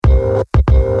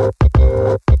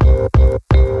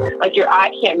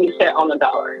can't be set on the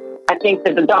dollar. I think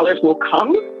that the dollars will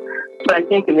come, but I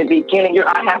think in the beginning, your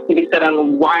eye has to be set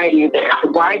on why are you there?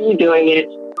 Why are you doing it?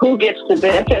 Who gets the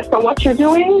benefit from what you're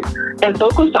doing? And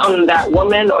focus on that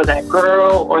woman or that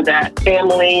girl or that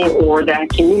family or that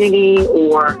community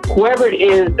or whoever it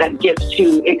is that gets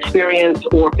to experience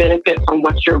or benefit from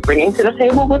what you're bringing to the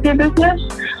table with your business.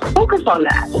 Focus on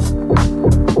that.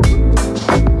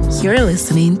 You're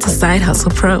listening to Side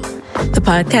Hustle Pro, the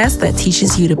podcast that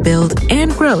teaches you to build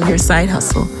and grow your side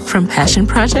hustle from passion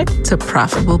project to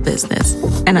profitable business.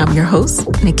 And I'm your host,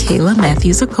 Nicaila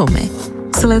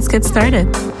Matthews-Okome. So let's get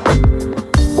started.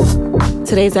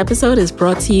 Today's episode is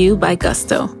brought to you by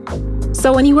Gusto.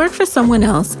 So when you work for someone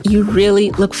else, you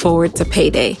really look forward to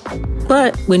payday.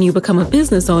 But when you become a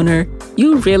business owner,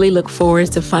 you really look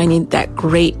forward to finding that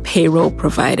great payroll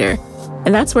provider.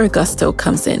 And that's where Gusto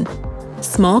comes in.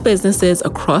 Small businesses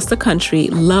across the country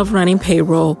love running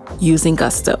payroll using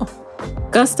Gusto.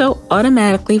 Gusto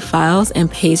automatically files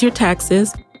and pays your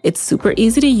taxes. It's super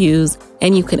easy to use,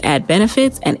 and you can add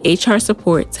benefits and HR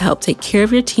support to help take care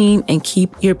of your team and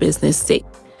keep your business safe.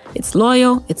 It's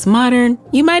loyal, it's modern,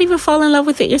 you might even fall in love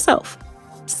with it yourself.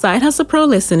 Side Hustle Pro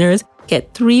listeners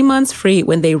get 3 months free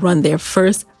when they run their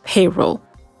first payroll.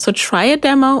 So try a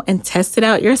demo and test it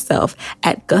out yourself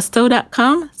at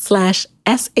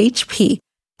gusto.com/SHP.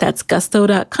 That's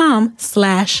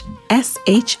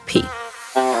gusto.com/SHP.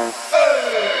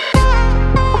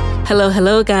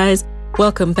 Hello, guys.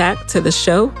 Welcome back to the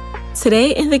show.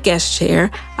 Today in the guest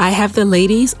chair, I have the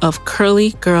ladies of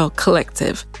Curly Girl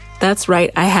Collective. That's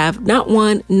right, I have not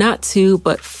one, not two,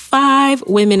 but 5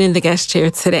 women in the guest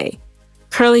chair today.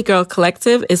 Curly Girl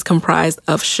Collective is comprised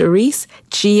of Sharice,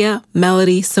 Gia,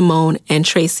 Melody, Simone, and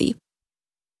Tracy.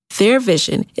 Their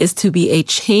vision is to be a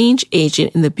change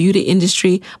agent in the beauty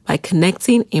industry by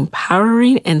connecting,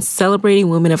 empowering, and celebrating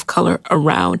women of color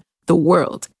around the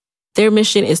world. Their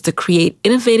mission is to create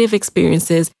innovative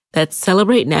experiences that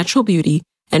celebrate natural beauty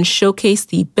and showcase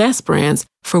the best brands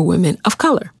for women of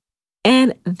color.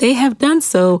 And they have done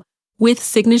so with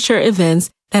signature events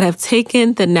that have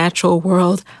taken the natural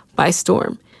world by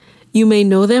storm. You may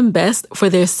know them best for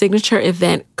their signature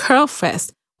event, Curl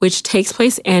Fest, which takes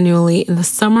place annually in the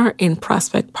summer in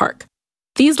Prospect Park.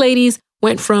 These ladies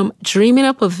went from dreaming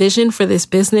up a vision for this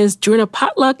business during a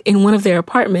potluck in one of their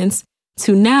apartments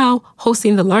to now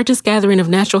hosting the largest gathering of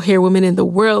natural hair women in the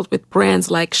world with brands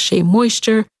like Shea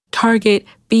Moisture, Target,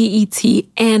 BET,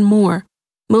 and more.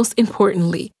 Most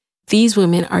importantly, these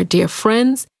women are dear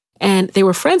friends, and they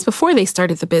were friends before they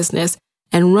started the business,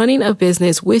 and running a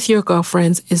business with your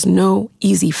girlfriends is no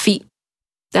easy feat.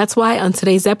 That's why on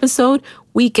today's episode,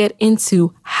 we get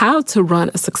into how to run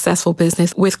a successful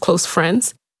business with close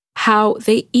friends, how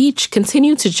they each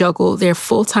continue to juggle their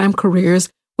full-time careers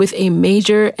with a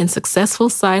major and successful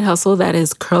side hustle that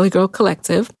is Curly Girl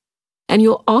Collective. And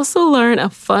you'll also learn a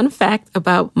fun fact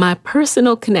about my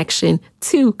personal connection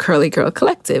to Curly Girl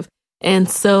Collective, and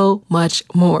so much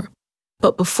more.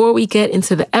 But before we get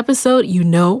into the episode, you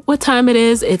know what time it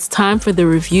is. It's time for the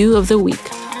review of the week.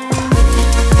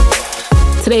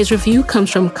 Today's review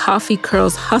comes from Coffee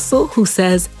Curls Hustle, who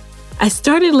says, I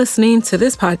started listening to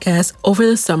this podcast over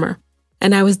the summer,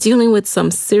 and I was dealing with some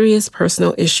serious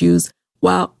personal issues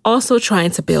while also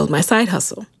trying to build my side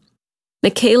hustle.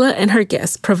 Nicaila and her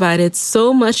guests provided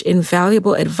so much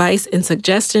invaluable advice and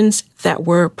suggestions that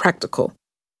were practical.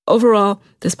 Overall,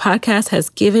 this podcast has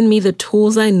given me the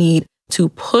tools I need to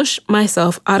push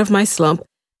myself out of my slump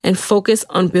and focus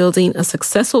on building a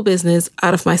successful business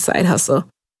out of my side hustle.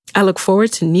 I look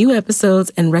forward to new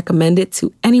episodes and recommend it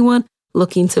to anyone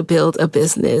looking to build a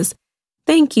business.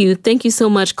 Thank you. Thank you so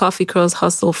much, Coffee Curls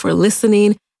Hustle, for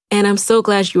listening. And I'm so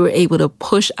glad you were able to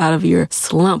push out of your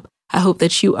slump. I hope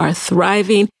that you are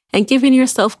thriving and giving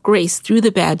yourself grace through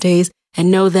the bad days,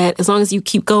 and know that as long as you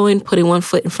keep going, putting one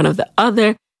foot in front of the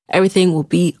other, everything will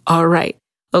be all right.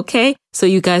 Okay? So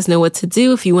you guys know what to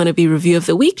do. If you want to be review of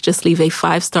the week, just leave a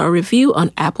 5-star review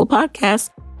on Apple Podcasts.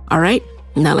 All right?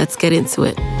 Now let's get into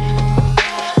it.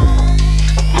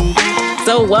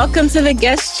 So welcome to the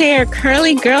guest chair,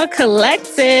 Curly Girl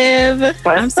Collective.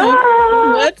 What's up?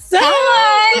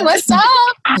 Hi, what's up?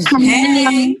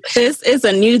 Hey. This is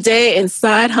a new day in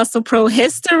Side Hustle Pro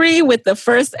history with the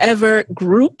first ever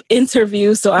group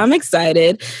interview. So I'm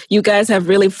excited. You guys have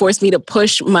really forced me to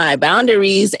push my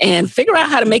boundaries and figure out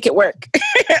how to make it work.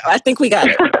 I think we got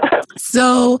it.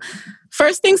 So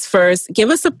first things first, give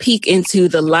us a peek into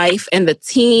the life and the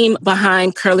team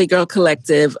behind Curly Girl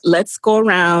Collective. Let's go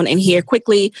around and hear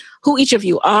quickly who each of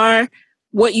you are,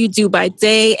 what you do by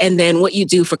day, and then what you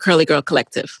do for Curly Girl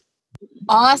Collective.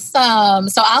 Awesome.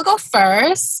 So I'll go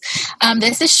first.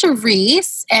 This is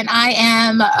Sharice, and I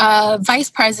am a Vice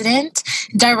President,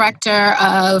 Director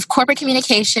of Corporate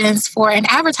Communications for an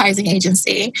advertising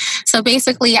agency. So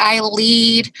basically, I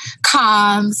lead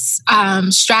comms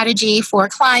strategy for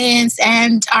clients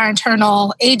and our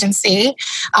internal agency,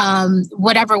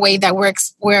 whatever way that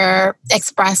we're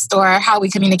expressed or how we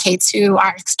communicate to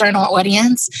our external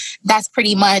audience. That's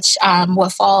pretty much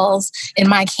what falls in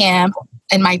my camp,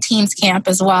 in my team's camp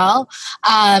as well.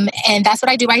 And that's what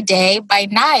I do by day. By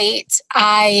night,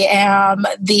 I am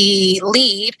the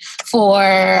lead for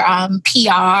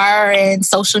PR and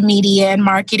social media and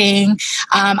marketing.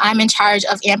 I'm in charge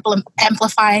of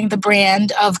amplifying the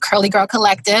brand of Curly Girl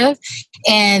Collective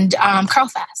and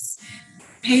Curlfest.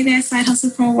 Hey there, Side Hustle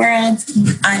Pro World.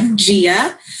 I'm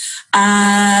Gia.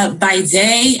 By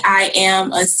day, I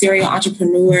am a serial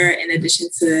entrepreneur. In addition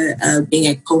to being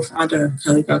a co-founder of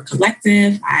Curly Girl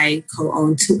Collective, I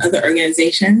co-own 2 other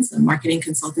organizations, a marketing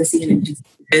consultancy and a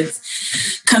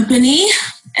business company.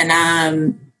 And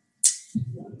I'm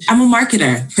a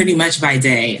marketer pretty much by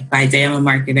day. By day, I'm a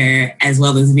marketer as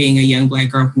well as being a young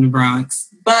Black girl from the Bronx.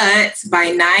 But by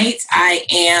night, I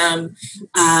am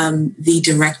the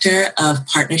director of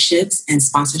partnerships and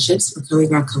sponsorships for Curly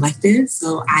Girl Collective.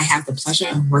 So I have the pleasure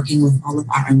of working with all of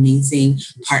our amazing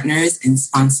partners and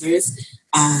sponsors.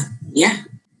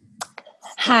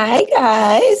 Hi,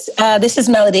 guys. This is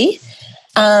Melody.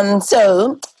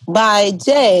 So by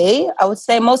day, I would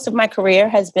say most of my career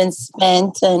has been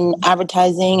spent in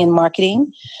advertising and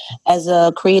marketing as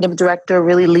a creative director,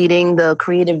 really leading the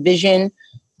creative vision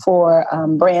for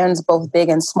brands, both big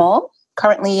and small.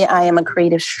 Currently, I am a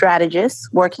creative strategist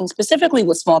working specifically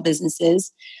with small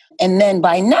businesses. And then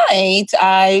by night,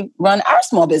 I run our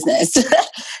small business.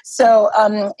 So,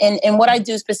 and what I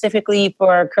do specifically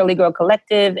for Curly Girl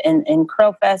Collective and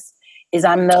Curlfest is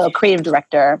I'm the creative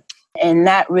director. And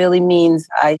that really means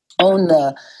I own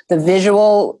the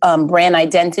visual brand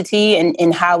identity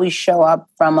and how we show up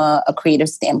from a creative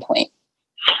standpoint.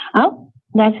 Oh,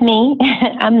 that's me.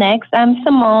 I'm next. I'm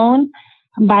Simone.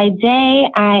 By day,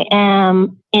 I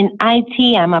am in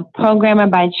IT. I'm a programmer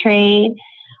by trade.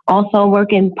 Also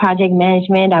work in project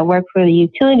management. I work for the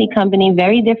utility company,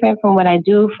 very different from what I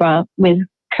do with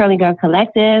Curly Girl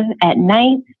Collective. At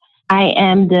night, I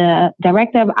am the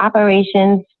director of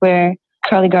operations for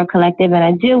Curly Girl Collective, and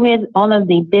I deal with all of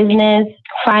the business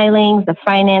filings, the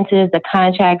finances, the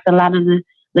contracts, a lot of the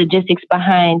logistics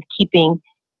behind keeping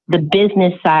the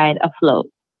business side afloat.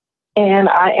 And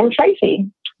I am Tracy.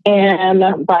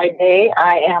 And by day,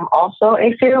 I am also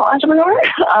a serial entrepreneur.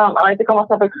 I like to call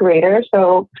myself a creator.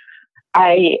 So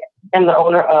I am the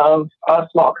owner of a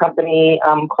small company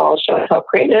called Show and Tell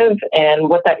Creative. And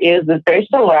what that is very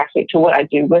similar actually to what I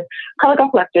do with Curly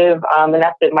Girl Collective. And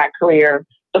that's been my career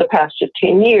for the past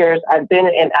 15 years. I've been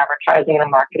in advertising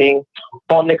and marketing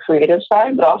on the creative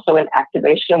side, but also in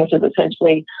activation, which is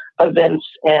essentially events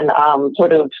and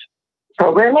sort of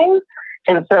programming.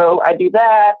 And so I do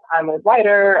that. I'm a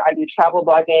writer. I do travel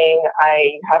blogging.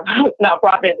 I have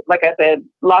nonprofit, like I said,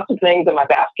 lots of things in my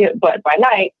basket. But by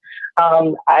night,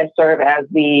 I serve as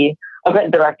the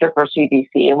event director for CDC.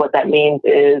 And what that means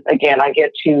is, again, I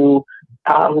get to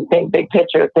think big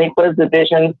picture, think what is the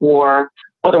vision for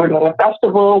whether we're doing a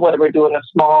festival, whether we're doing a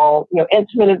small,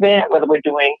 intimate event, whether we're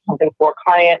doing something for a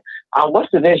client. What's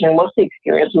the vision? What's the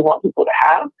experience we want people to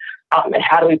have? And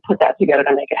how do we put that together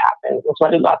to make it happen? And so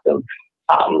I do lots of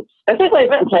essentially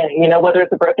event planning, whether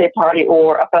it's a birthday party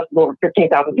or a festival with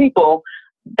 15,000 people,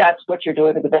 that's what you're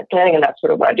doing with event planning. And that's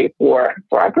sort of what I do for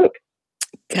our group.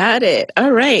 Got it.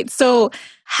 All right. So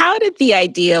how did the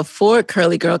idea for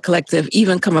Curly Girl Collective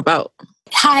even come about?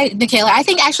 Hi, Nicaila. I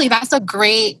think actually that's a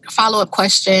great follow-up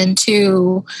question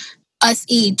to us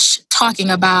each talking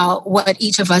about what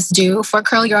each of us do for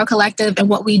Curly Girl Collective and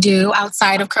what we do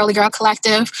outside of Curly Girl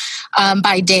Collective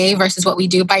by day versus what we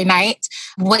do by night.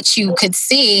 What you could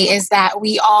see is that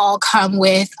we all come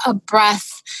with a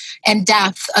breadth and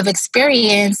depth of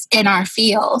experience in our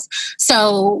fields.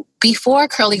 So before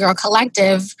Curly Girl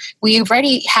Collective, we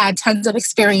already had tons of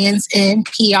experience in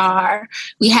PR.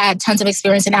 We had tons of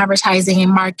experience in advertising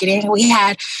and marketing. We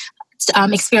had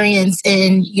experience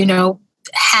in,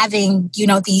 having,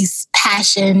 these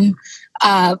passion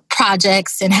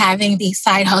projects and having these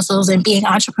side hustles and being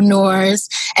entrepreneurs.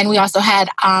 And we also had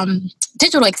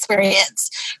digital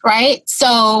experience, right?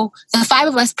 So the 5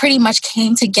 of us pretty much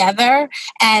came together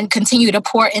and continued to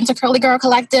pour into Curly Girl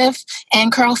Collective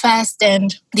and Curlfest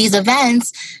and these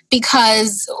events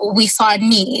because we saw a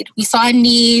need. We saw a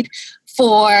need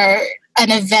for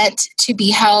an event to be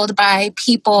held by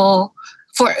people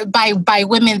by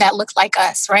women that looked like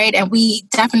us, right? And we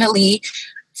definitely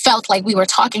felt like we were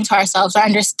talking to ourselves or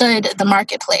understood the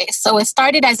marketplace. So it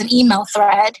started as an email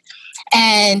thread,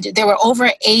 and there were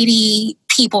over 80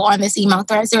 people on this email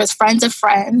thread. There was friends of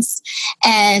friends,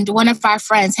 and one of our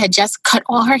friends had just cut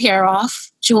all her hair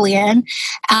off, Julian,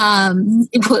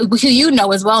 who you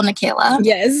know as well, Nikayla.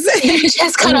 Yes. She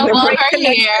just cut off all her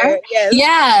hair.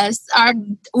 Yes, our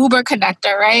Uber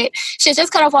connector, right? She had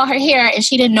just cut off all her hair, and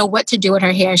she didn't know what to do with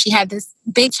her hair. She had this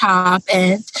big chop,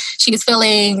 and she was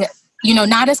feeling,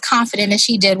 not as confident as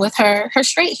she did with her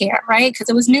straight hair, right? Because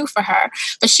it was new for her.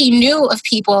 But she knew of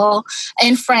people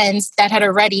and friends that had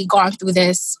already gone through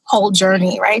this whole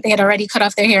journey, right? They had already cut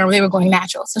off their hair and they were going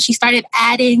natural. So she started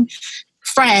adding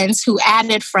friends who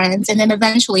added friends. And then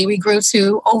eventually we grew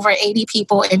to over 80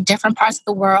 people in different parts of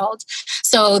the world.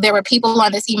 So there were people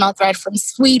on this email thread from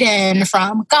Sweden,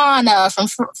 from Ghana, from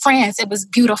France. It was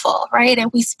beautiful, right?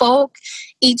 And we spoke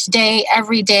each day,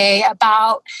 every day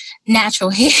about natural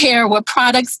hair, what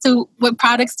products to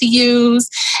use,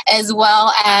 as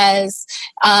well as,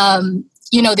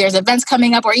 there's events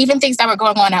coming up or even things that were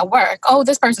going on at work. Oh,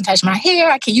 this person touched my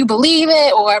hair. Can you believe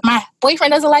it? Or my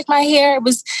boyfriend doesn't like my hair. It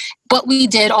was what we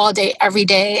did all day, every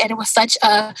day. And it was such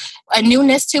a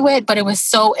newness to it, but it was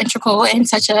so integral and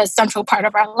such a central part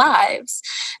of our lives.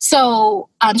 So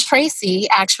Tracy,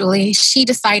 actually, she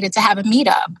decided to have a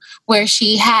meetup where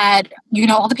she had,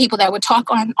 all the people that would talk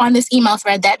on this email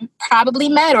thread that probably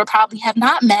met or probably have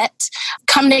not met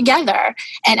come together.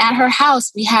 And at her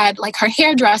house, we had like her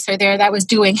hairdresser there that was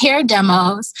doing hair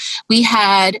demos. We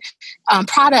had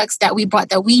products that we bought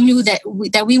that we knew that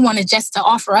we wanted just to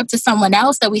offer up to someone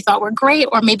else that we thought were great,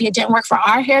 or maybe it didn't work for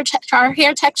our hair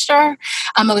texture.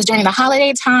 It was during the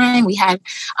holiday time. We had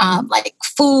like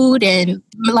food and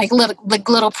like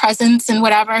little presents and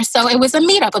whatever. So it was a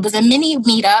meetup. It was a mini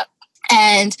meetup.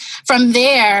 And from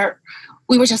there,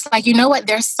 we were just like, you know what?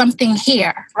 There's something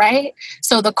here, right?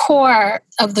 So the core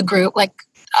of the group, like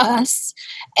us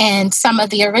and some of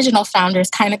the original founders,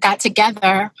 kind of got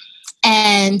together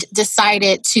and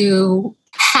decided to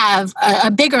have a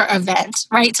bigger event,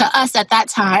 right? To us at that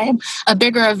time, a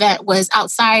bigger event was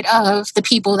outside of the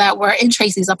people that were in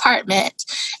Tracy's apartment,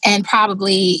 and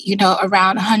probably,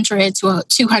 around 100 to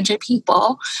 200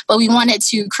 people. But we wanted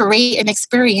to create an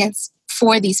experience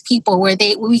for these people where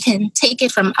we can take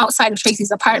it from outside of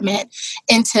Tracy's apartment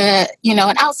into,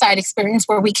 an outside experience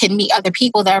where we can meet other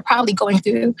people that are probably going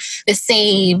through the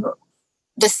same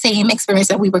experience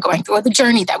that we were going through, or the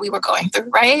journey that we were going through,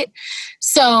 right?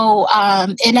 So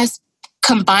in us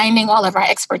combining all of our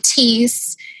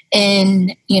expertise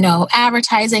in,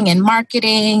 advertising and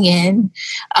marketing and,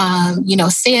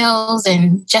 sales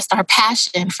and just our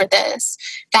passion for this,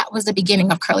 that was the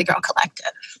beginning of Curly Girl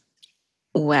Collective.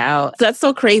 Wow. That's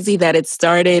so crazy that it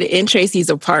started in Tracy's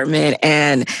apartment.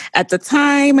 And at the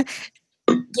time,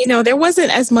 there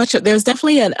wasn't as much. There's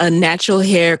definitely a natural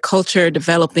hair culture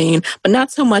developing, but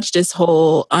not so much this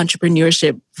whole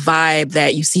entrepreneurship vibe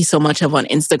that you see so much of on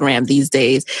Instagram these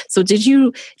days. So did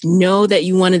you know that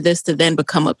you wanted this to then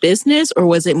become a business, or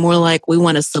was it more like we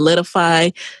want to solidify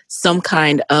some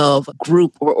kind of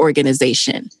group or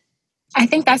organization? I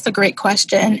think that's a great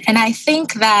question. And I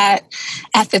think that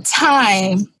at the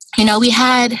time, we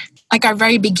had like our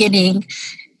very beginning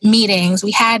meetings.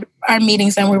 We had our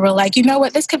meetings and we were like, you know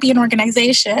what, this could be an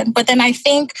organization. But then I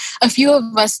think a few of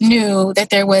us knew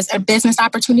that there was a business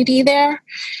opportunity there,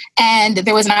 and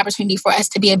there was an opportunity for us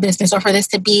to be a business, or for this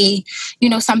to be,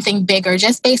 something bigger,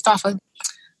 just based off of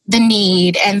the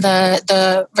need and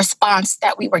the response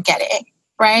that we were getting.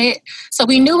 Right? So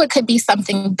we knew it could be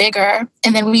something bigger.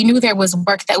 And then we knew there was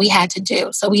work that we had to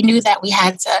do. So we knew that we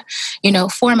had to,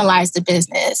 formalize the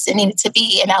business. It needed to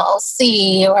be an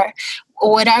LLC or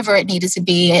whatever it needed to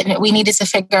be. And we needed to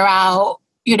figure out,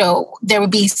 there would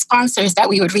be sponsors that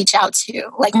we would reach out to,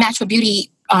 like natural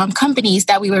beauty companies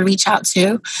that we would reach out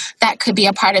to that could be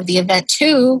a part of the event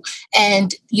too.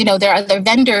 And, there are other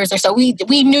vendors, or so we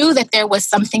knew that there was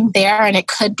something there and it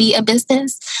could be a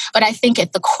business. But I think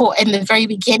at the core, in the very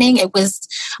beginning, it was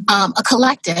a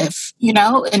collective, and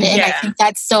I think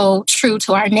that's so true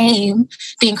to our name,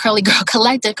 being Curly Girl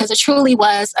Collective, because it truly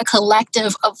was a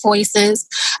collective of voices,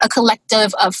 a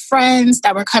collective of friends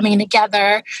that were coming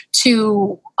together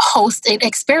to host an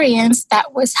experience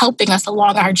that was helping us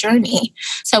along our journey.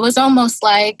 So it was almost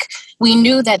like we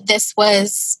knew that this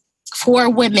was for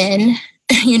women,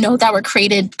 that were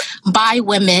created by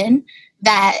women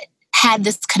that had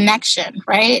this connection,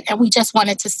 right? And we just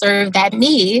wanted to serve that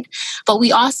need. But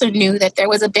we also knew that there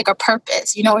was a bigger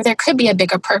purpose, or there could be a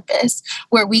bigger purpose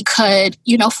where we could,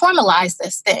 formalize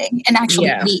this thing and actually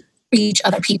reach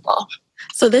other people.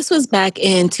 So this was back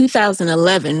in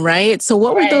 2011, right? So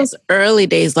what were those early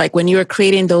days like when you were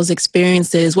creating those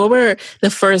experiences? What were the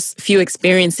first few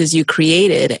experiences you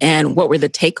created and what were the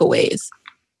takeaways?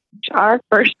 Our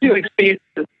first few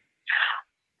experiences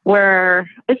were,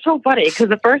 it's so funny because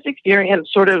the first experience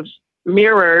sort of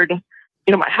mirrored,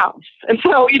 my house. And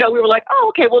so, we were like, oh,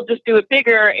 okay, we'll just do it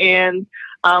bigger. And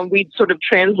we sort of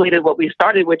translated what we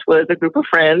started, which was a group of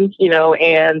friends,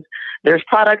 and there's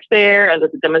products there and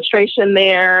there's a demonstration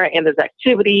there and there's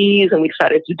activities. And we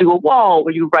decided to do a wall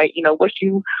where you write, what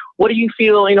do you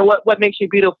feel, what makes you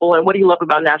beautiful and what do you love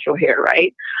about natural hair,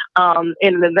 right? And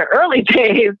in the early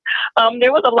days,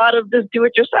 there was a lot of just do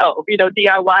it yourself.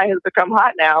 DIY has become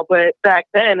hot now, but back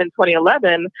then in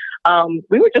 2011,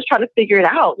 we were just trying to figure it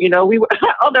out.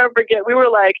 I'll never forget, we were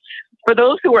like, for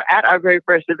those who were at our very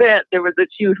first event, there was this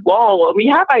huge wall. We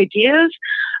have ideas,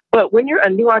 but when you're a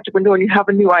new entrepreneur and you have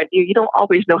a new idea, you don't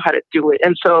always know how to do it.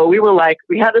 And so we were like,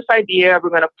 we had this idea, we're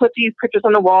going to put these pictures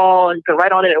on the wall and you can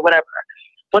write on it or whatever.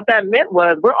 What that meant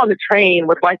was we're on the train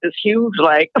with like this huge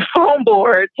foam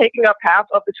board taking up half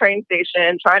of the train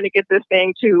station, trying to get this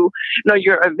thing to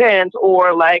your event,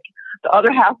 or like the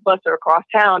other half of us are across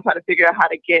town trying to figure out how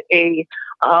to get a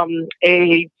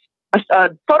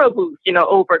photo booth,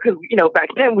 over, because, back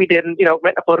then we didn't,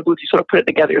 rent a photo booth, you sort of put it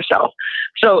together yourself.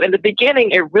 So in the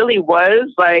beginning, it really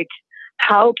was like,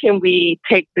 how can we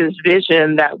take this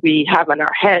vision that we have in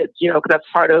our heads, because that's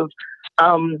part of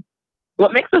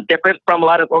what makes us different from a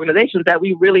lot of organizations, that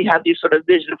we really have these sort of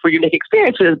vision for unique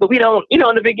experiences, but we don't, in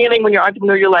the beginning, when you're an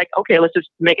entrepreneur, you're like, okay, let's just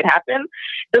make it happen.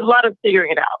 There's a lot of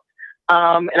figuring it out.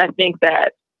 And I think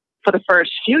that for the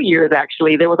first few years,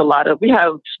 actually, there was a lot of, we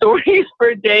have stories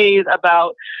for days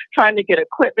about trying to get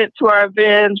equipment to our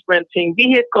events, renting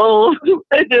vehicles.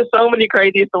 There's just so many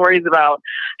crazy stories about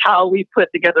how we put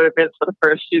together events for the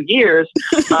first few years,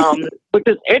 which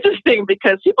is interesting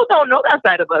because people don't know that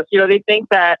side of us. They think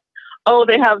that, oh,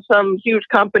 they have some huge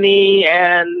company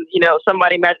and,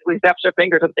 somebody magically snaps their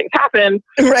fingers and things happen.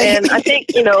 Right. And I think,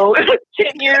 10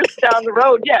 years down the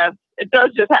road, yes, it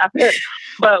does just happen.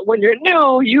 But when you're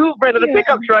new, you rented a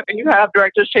pickup truck and you have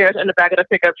director's chairs in the back of the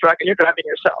pickup truck and you're driving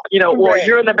yourself, or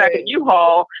you're in the back of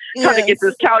U-Haul trying to get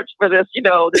this couch for this,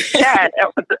 this cat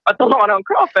at the lawn on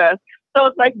Curlfest. So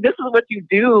it's like, this is what you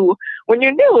do when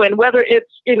you're new. And whether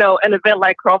it's, an event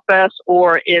like Curlfest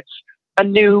or it's a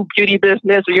new beauty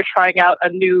business or you're trying out a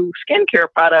new skincare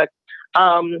product,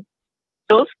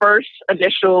 those first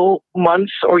initial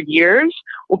months or years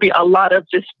will be a lot of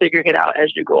just figuring it out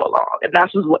as you go along. And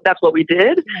that's what we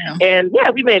did. Yeah. And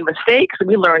we made mistakes.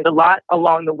 We learned a lot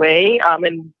along the way.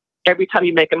 And every time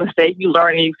you make a mistake, you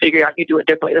learn and you figure out and you do it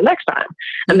differently the next time.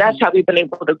 And that's how we've been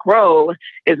able to grow,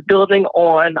 is building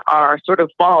on our sort of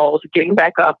falls, getting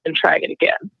back up and trying it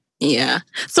again. Yeah.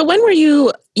 So when were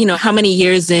you, how many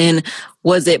years in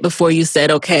was it before you said,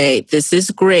 okay, this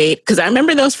is great? Because I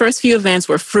remember those first few events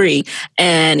were free.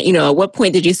 And, at what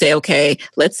point did you say, okay,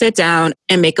 let's sit down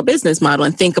and make a business model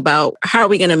and think about how are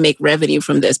we going to make revenue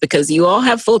from this? Because you all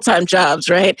have full-time jobs,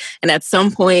 right? And at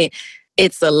some point,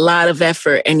 it's a lot of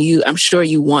effort and I'm sure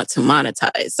you want to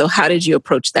monetize. So how did you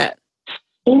approach that?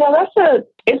 Honestly,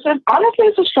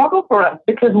 it's a struggle for us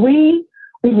because we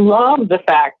love the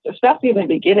fact, especially in the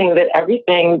beginning, that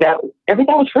everything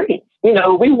was free. We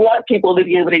want people to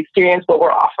be able to experience what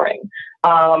we're offering.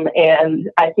 And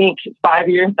I think 5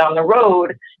 years down the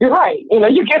road, you're right.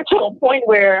 You get to a point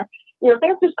where,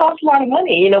 things just cost a lot of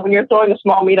money. When you're throwing a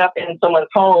small meetup in someone's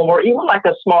home or even like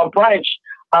a small brunch,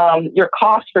 your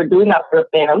costs for doing that sort of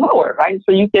thing are lower, right?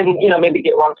 So you can, maybe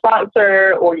get one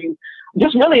sponsor, or you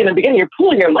just really in the beginning, you're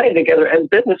pulling your money together as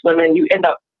businesswomen. You end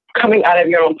up coming out of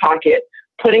your own pocket,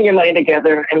 putting your money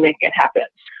together and making it happen.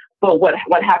 But what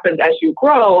happens as you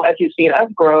grow, as you've seen us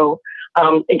grow,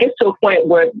 it gets to a point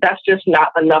where that's just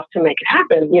not enough to make it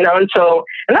happen, and that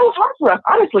was hard for us,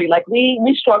 honestly. Like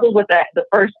we struggled with that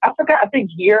I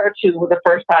think year or two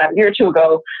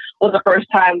ago was the first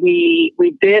time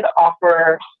we did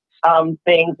offer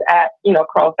things at,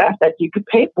 Curlfest that you could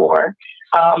pay for.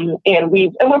 And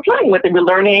we're playing with it. We're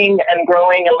learning and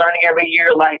growing and learning every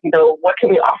year, like, what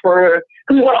can we offer?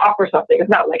 Because we want to offer something. It's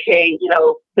not like, hey,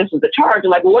 this is the charge.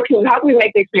 Like, well, how can we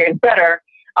make the experience better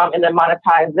and then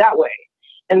monetize that way?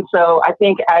 And so I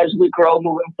think as we grow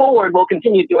moving forward, we'll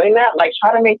continue doing that, like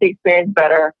try to make the experience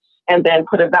better and then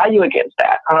put a value against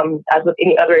that, as with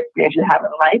any other experience you have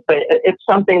in life. But it's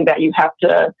something that you have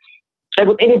to, like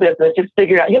with any business, just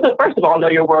figure out. You have to, first of all, know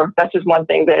your worth. That's just one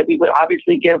thing that we would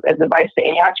obviously give as advice to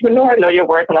any entrepreneur: know your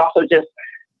worth, and also just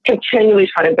continually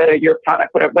try to better your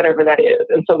product, whatever that is.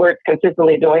 And so we're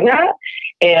consistently doing that.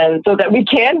 And so that we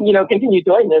can, continue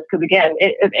doing this. Because again,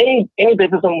 if any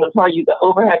business owner will tell you the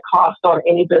overhead costs on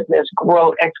any business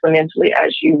grow exponentially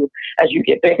as you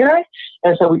get bigger.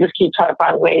 And so we just keep trying to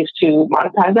find ways to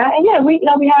monetize that. And yeah, we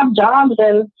have jobs,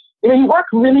 and you work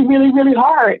really, really, really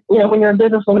hard, when you're a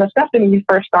business owner, especially when you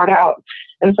first start out.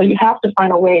 And so you have to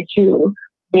find a way to,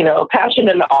 passion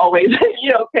and always,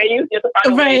 pay you. You have to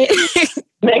find a way to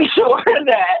make sure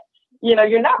that,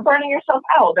 you're not burning yourself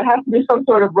out. There has to be some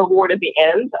sort of reward at the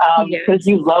end, because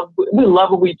we love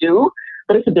what we do,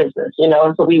 but it's a business,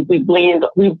 and so we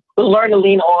learn to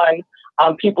lean on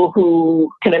people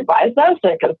who can advise us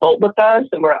and consult with us,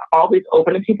 and we're always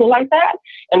open to people like that,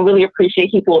 and really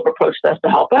appreciate people who have approached us to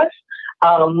help us.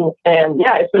 And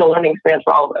yeah, it's been a learning experience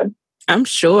for all of us. I'm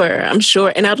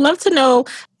sure. And I'd love to know,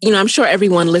 I'm sure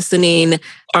everyone listening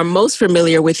are most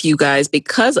familiar with you guys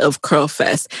because of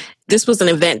CurlFest. This was an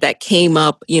event that came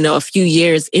up, a few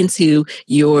years into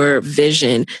your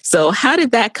vision. So how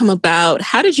did that come about?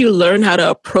 How did you learn how to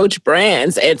approach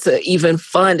brands and to even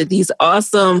fund these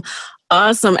awesome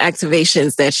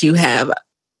activations that you have?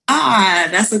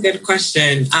 That's a good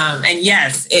question. And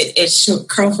yes,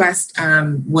 CurlFest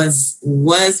was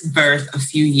birthed a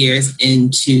few years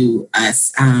into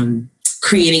us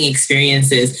creating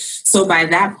experiences. So by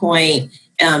that point,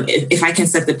 if I can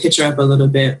set the picture up a little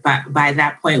bit, by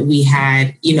that point we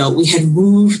had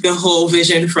moved the whole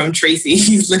vision from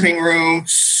Tracy's living room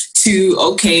to,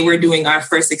 okay, we're doing our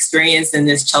first experience in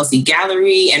this Chelsea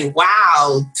gallery, and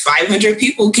wow, 500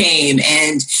 people came,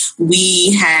 and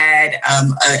we had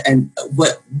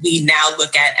what we now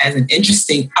look at as an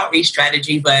interesting outreach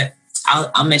strategy, but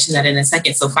I'll mention that in a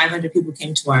second. So 500 people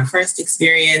came to our first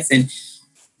experience, and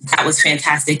that was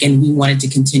fantastic. And we wanted to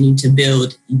continue to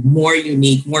build more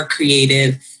unique, more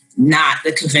creative, not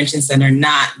the convention center,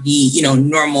 not the,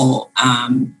 normal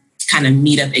kind of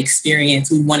meetup experience.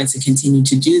 We wanted to continue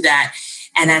to do that.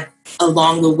 And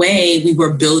along the way, we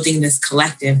were building this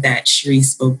collective that Cherie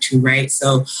spoke to, right?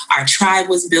 So our tribe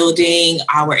was building,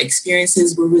 our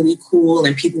experiences were really cool,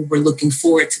 and people were looking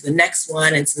forward to the next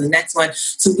one and to the next one.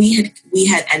 So we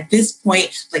had at this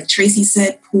point, like Tracy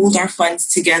said, pooled our funds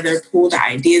together, pooled our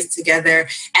ideas together,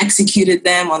 executed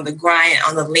them on the grind,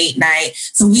 on the late night.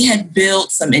 So we had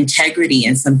built some integrity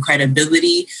and some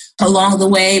credibility along the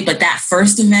way. But that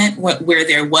first event where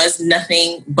there was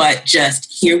nothing but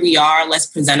just, here we are, let's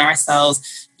present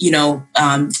ourselves,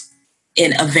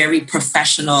 in a very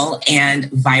professional and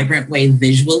vibrant way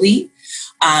visually.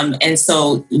 And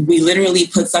so we literally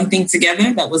put something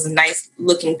together that was a nice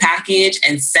looking package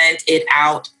and sent it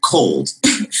out cold.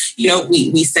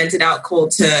 We sent it out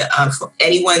cold to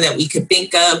anyone that we could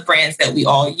think of, brands that we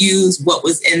all use, what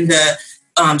was in the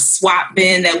swap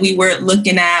bin that we were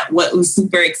looking at, what was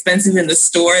super expensive in the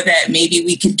store that maybe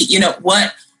we could get,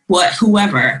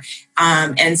 whoever.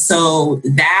 And so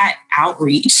that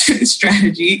outreach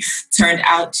strategy turned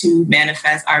out to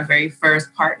manifest our very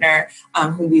first partner,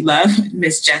 who we love,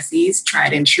 Miss Jessie's,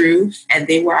 Tried and True. And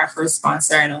they were our first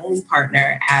sponsor and only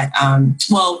partner at,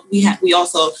 we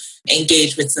also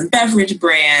engaged with some beverage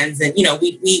brands, and,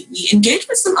 we engaged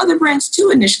with some other brands too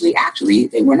initially. Actually,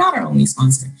 they were not our only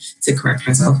sponsor, to correct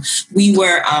myself. We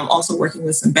were also working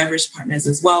with some beverage partners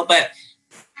as well. But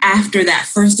after that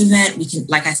first event, we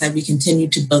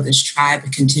continued to build this tribe,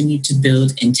 continued to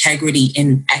build integrity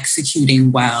in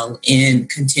executing well, in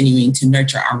continuing to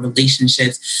nurture our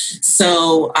relationships.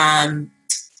 So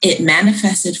it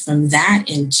manifested from that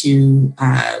into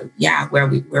where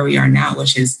we are now,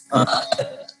 which is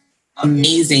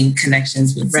amazing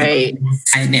connections with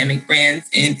dynamic brands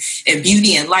in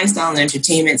beauty and lifestyle and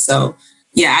entertainment. So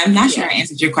yeah, I'm not sure I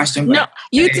answered your question. But no,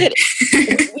 you did.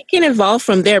 We can evolve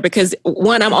from there because,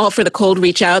 one, I'm all for the cold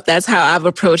reach out. That's how I've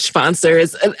approached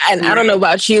sponsors. And I don't know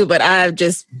about you, but I've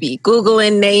just be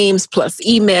Googling names plus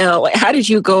email. How did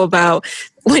you go about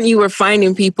when you were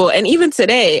finding people? And even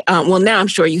today, now I'm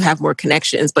sure you have more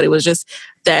connections, but it was just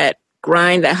that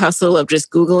grind, that hustle of just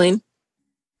Googling.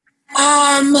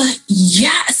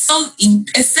 So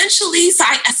essentially,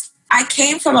 I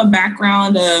came from a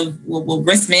background of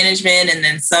risk management and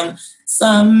then some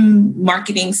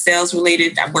marketing, sales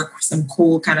related. I worked with some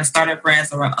cool kind of startup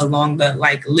brands along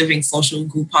the living social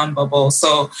Groupon bubble.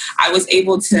 So I was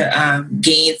able to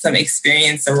gain some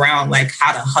experience around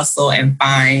how to hustle and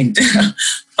find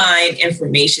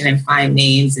information and find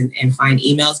names and find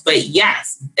emails. But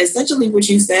yes, essentially what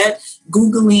you said,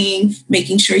 Googling,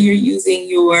 making sure you're using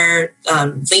your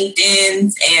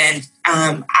LinkedIn's, and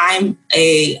I'm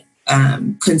a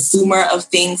consumer of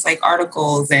things like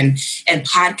articles and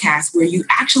podcasts where you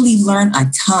actually learn a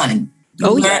ton.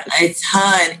 Learn a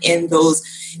ton in those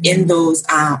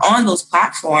on those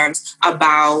platforms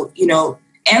about,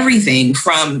 everything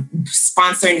from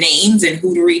sponsor names and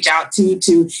who to reach out to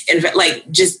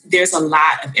there's a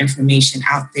lot of information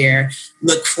out there.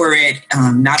 Look for it,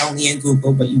 not only in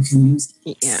Google, but you can use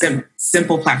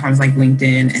simple platforms like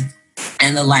LinkedIn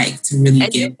and the like to really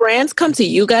get. Do brands come to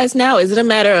you guys now? Is it a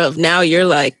matter of now you're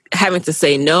like having to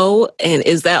say no? And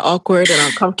is that awkward and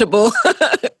uncomfortable?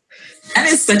 That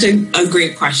is such a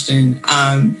great question.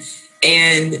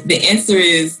 And the answer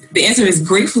is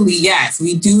gratefully yes.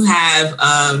 We do have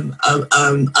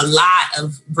a lot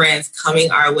of brands coming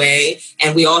our way,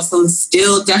 and we also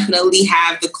still definitely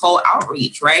have the cold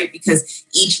outreach, right? Because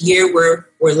each year we're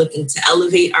looking to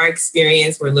elevate our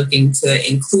experience. We're looking to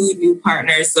include new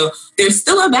partners. So there's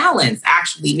still a balance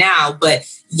actually now, but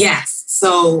yes.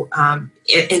 So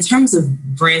in terms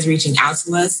of brands reaching out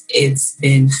to us, it's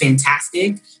been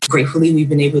fantastic. Gratefully, we've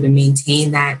been able to maintain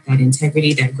that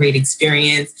integrity, that great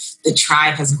experience. The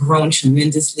tribe has grown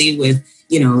tremendously with,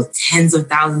 tens of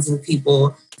thousands of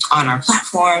people on our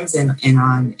platforms and at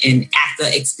the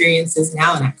experiences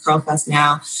now and at CurlFest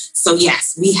now. So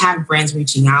yes, we have brands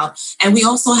reaching out, and we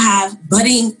also have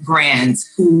budding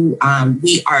brands who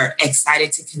we are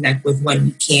excited to connect with when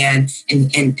we can,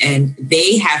 and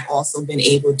they have also been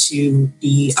able to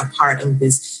be a part of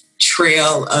this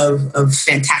trail of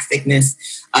fantasticness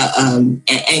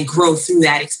and grow through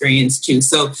that experience too.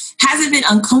 So has it been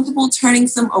uncomfortable turning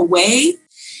some away?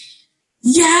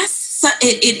 Yes. So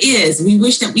it is. We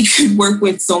wish that we could work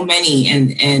with so many, and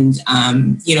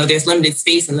there's limited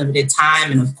space and limited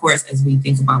time. And of course, as we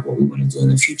think about what we want to do in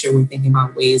the future, we're thinking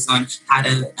about ways on how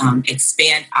to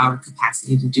expand our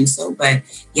capacity to do so. But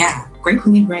yeah,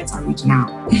 gratefully brands are reaching out.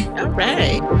 All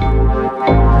right.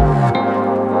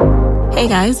 Hey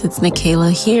guys, it's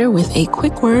Nikayla here with a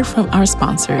quick word from our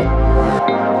sponsor.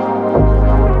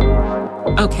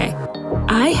 Okay.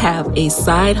 I have a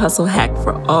side hustle hack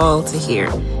for all to hear,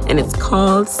 and it's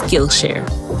called Skillshare.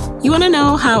 You want to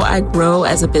know how I grow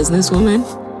as a businesswoman?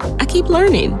 I keep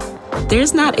learning.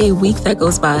 There's not a week that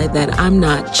goes by that I'm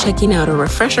not checking out a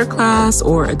refresher class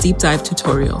or a deep dive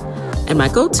tutorial, and my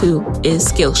go-to is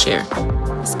Skillshare.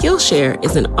 Skillshare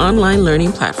is an online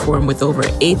learning platform with over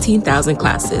 18,000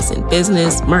 classes in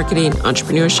business, marketing,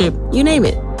 entrepreneurship, you name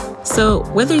it. So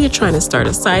whether you're trying to start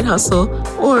a side hustle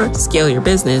or scale your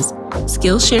business,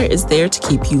 Skillshare is there to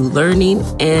keep you learning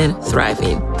and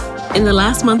thriving. In the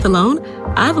last month alone,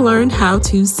 I've learned how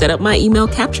to set up my email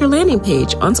capture landing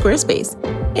page on Squarespace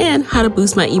and how to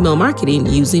boost my email marketing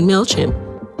using MailChimp,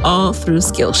 all through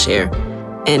Skillshare.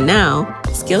 And now,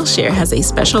 Skillshare has a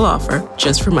special offer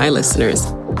just for my listeners.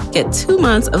 Get 2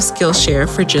 months of Skillshare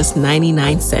for just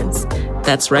 99 cents.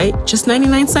 That's right, just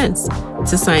 99 cents.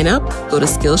 To sign up, go to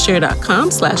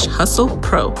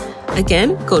Skillshare.com/hustlepro.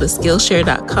 Again, go to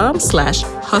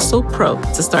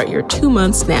Skillshare.com/hustlepro to start your 2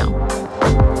 months now.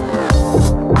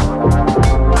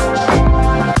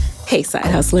 Hey, side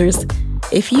hustlers.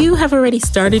 If you have already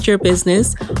started your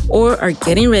business or are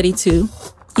getting ready to,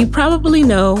 you probably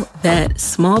know that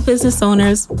small business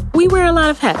owners, we wear a lot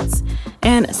of hats.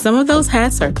 And some of those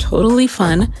hats are totally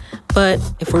fun. But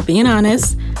if we're being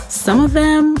honest, some of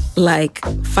them, like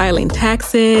filing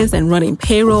taxes and running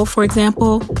payroll, for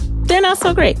example, they're not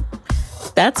so great.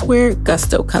 That's where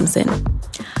Gusto comes in.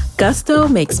 Gusto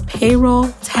makes payroll,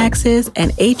 taxes,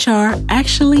 and HR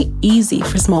actually easy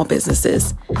for small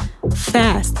businesses.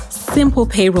 Fast, simple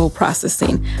payroll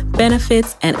processing,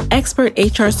 benefits, and expert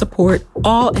HR support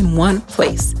all in one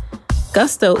place.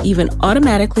 Gusto even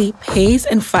automatically pays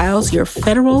and files your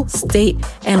federal, state,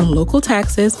 and local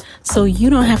taxes so you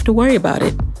don't have to worry about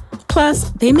it.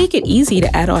 Plus, they make it easy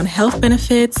to add on health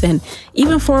benefits and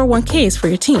even 401ks for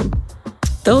your team.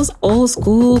 Those old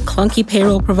school, clunky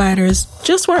payroll providers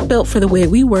just weren't built for the way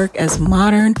we work as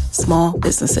modern small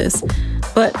businesses.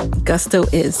 But Gusto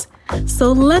is.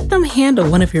 So let them handle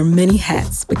one of your many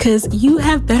hats because you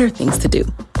have better things to do.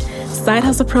 Side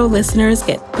Hustle Pro listeners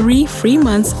get 3 free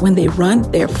months when they run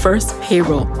their first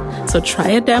payroll. So try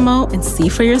a demo and see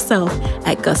for yourself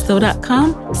at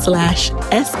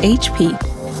gusto.com/SHP.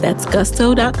 That's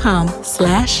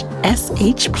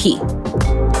gusto.com/SHP.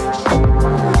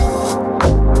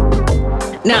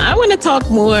 Now, I want to talk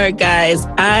more, guys.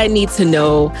 I need to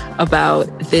know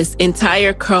about this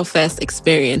entire CurlFest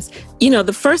experience.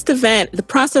 The first event, the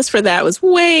process for that was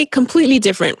completely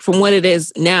different from what it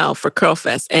is now for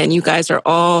CurlFest. And you guys are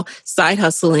all side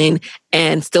hustling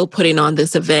and still putting on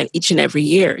this event each and every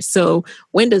year. So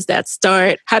when does that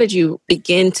start? How did you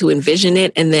begin to envision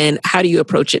it? And then how do you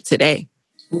approach it today?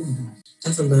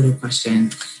 That's a loaded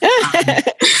question.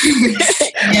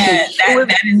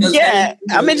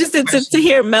 I'm interested to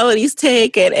hear Melody's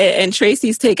take and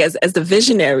Tracy's take as the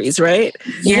visionaries, right?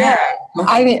 Yeah.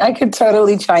 I mean, I could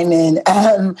totally chime in.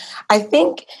 I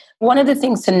think one of the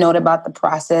things to note about the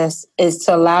process is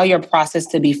to allow your process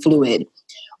to be fluid,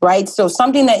 right? So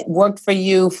something that worked for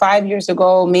you 5 years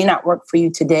ago may not work for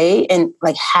you today. And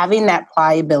like having that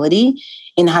pliability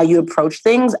in how you approach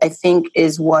things, I think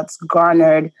is what's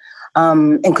garnered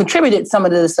and contributed some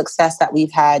of the success that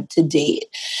we've had to date.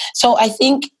 So I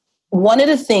think one of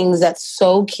the things that's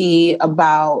so key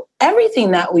about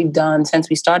everything that we've done since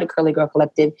we started Curly Girl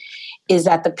Collective is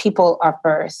that the people are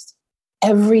first.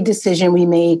 Every decision we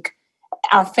make,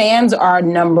 our fans are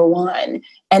number one.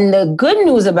 And the good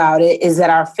news about it is that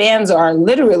our fans are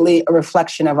literally a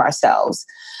reflection of ourselves.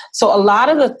 So a lot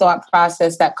of the thought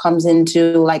process that comes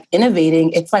into like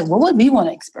innovating, it's like, what would we want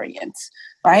to experience?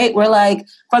 Right? We're like,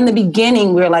 from the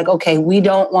beginning, we're like, okay, we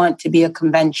don't want to be a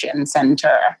convention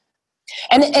center.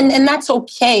 And that's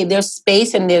okay. There's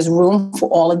space and there's room for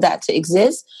all of that to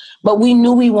exist. But we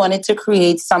knew we wanted to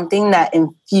create something that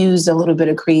infused a little bit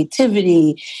of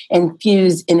creativity,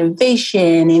 infused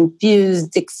innovation,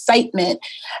 infused excitement.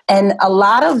 And a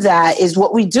lot of that is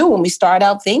what we do when we start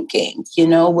out thinking. You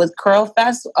know, with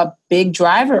CurlFest, a big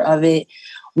driver of it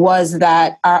was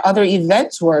that our other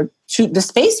events the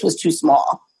space was too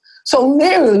small. So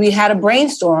literally we had a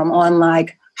brainstorm on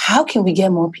like, how can we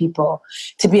get more people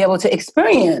to be able to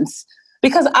experience?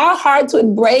 Because our hearts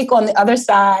would break on the other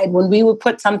side when we would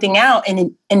put something out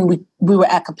and we were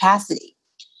at capacity.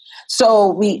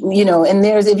 So and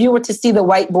if you were to see the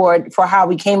whiteboard for how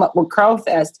we came up with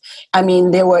CurlFest, I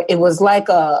mean, it was like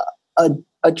a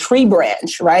tree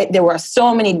branch, right? There were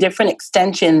so many different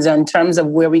extensions in terms of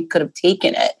where we could have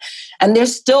taken it. And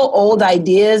there's still old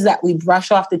ideas that we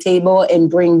brush off the table and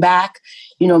bring back.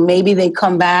 You know, maybe they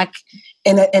come back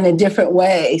in a different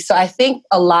way. So I think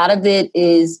a lot of it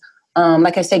is,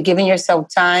 like I said, giving yourself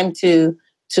time to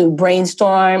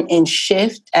brainstorm and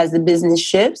shift as the business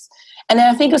shifts. And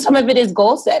then I think some of it is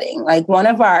goal setting. Like one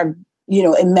of our,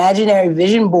 imaginary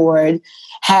vision board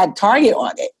had Target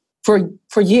on it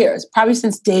for years, probably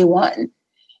since day one.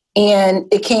 And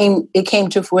it came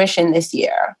to fruition this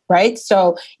year, right?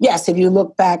 So yes, if you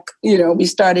look back, we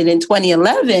started in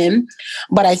 2011,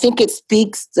 but I think it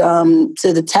speaks to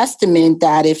the testament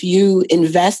that if you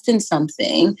invest in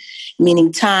something,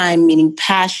 meaning time, meaning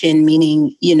passion,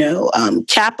 meaning,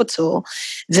 capital,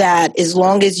 that as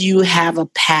long as you have a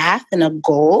path and a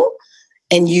goal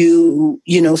and you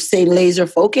stay laser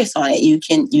focused on it, you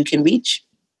can reach.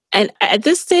 And at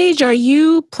this stage, are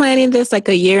you planning this like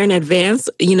a year in advance?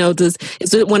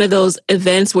 Is it one of those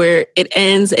events where it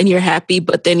ends and you're happy,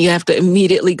 but then you have to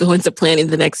immediately go into planning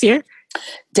the next year?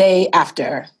 Day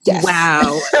after. Yes.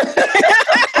 Wow.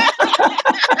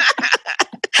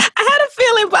 I had a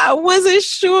feeling, but I wasn't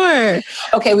sure.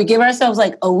 Okay, we give ourselves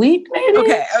like a week, maybe.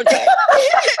 Okay.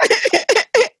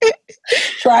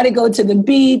 Try to go to the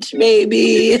beach,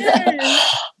 maybe.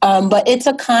 But it's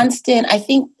a constant. I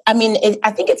think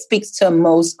it speaks to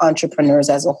most entrepreneurs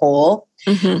as a whole.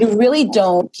 Mm-hmm. You really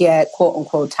don't get quote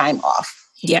unquote time off.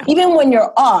 Yeah. Even when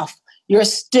you're off, you're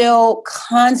still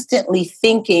constantly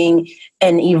thinking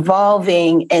and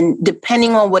evolving. And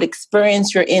depending on what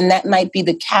experience you're in, that might be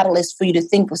the catalyst for you to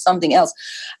think of something else.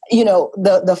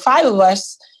 The five of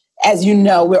us, as you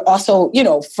know, we're also,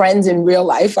 friends in real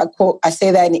life. I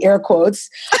say that in air quotes.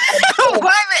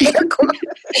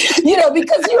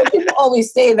 Because people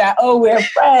always say that, we're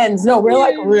friends. No, we're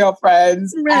like real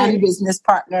friends and business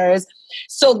partners.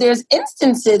 So there's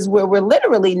instances where we're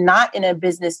literally not in a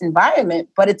business environment,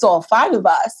 but it's all five of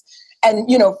us. And,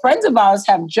 friends of ours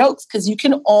have jokes because you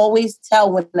can always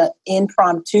tell when an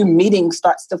impromptu meeting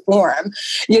starts to form.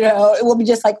 It will be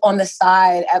just like on the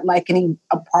side at like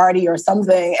a party or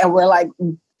something. And we're like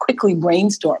quickly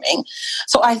brainstorming.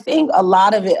 So I think a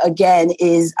lot of it, again,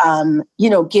 is,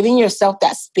 giving yourself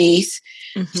that space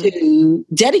to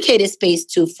dedicated space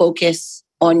to focus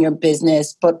on your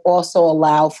business, but also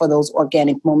allow for those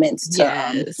organic moments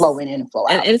to flow in and flow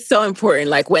out. And it's so important.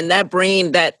 Like when that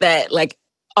brain, that like,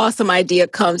 awesome idea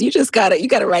comes, you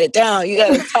gotta write it down. You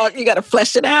gotta talk, you gotta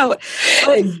flesh it out.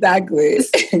 Exactly.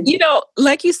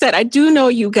 Like you said, I do know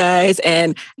you guys,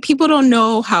 and people don't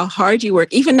know how hard you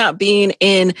work. Even not being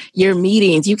in your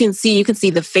meetings, you can see the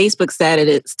Facebook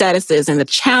statuses and the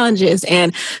challenges.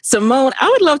 And Simone, I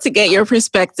would love to get your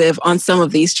perspective on some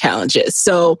of these challenges.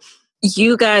 So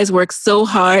you guys work so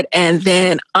hard, and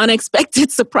then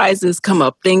unexpected surprises come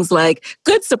up. Things like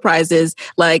good surprises,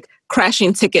 like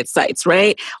crashing ticket sites,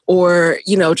 right? Or,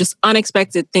 just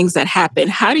unexpected things that happen.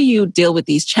 How do you deal with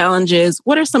these challenges?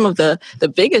 What are some of the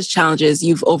biggest challenges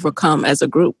you've overcome as a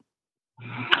group?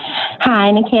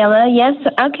 Hi, Nicaila. Yes,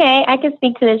 okay, I can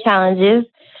speak to the challenges.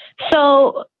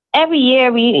 So every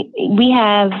year we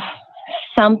have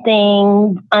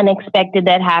something unexpected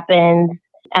that happens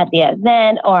at the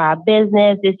event or our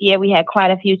business. This year we had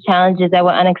quite a few challenges that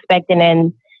were unexpected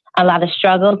and a lot of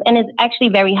struggles. And it's actually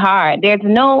very hard. There's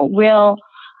no real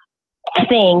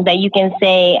thing that you can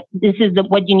say, this is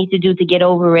what you need to do to get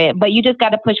over it. But you just got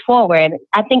to push forward.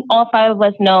 I think all five of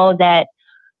us know that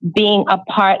being a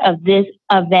part of this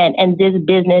event and this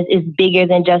business is bigger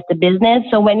than just a business.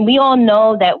 So when we all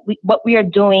know that what we are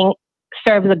doing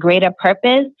serves a greater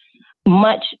purpose,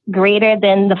 much greater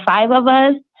than the five of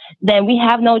us, then we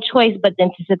have no choice but then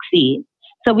to succeed.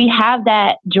 So we have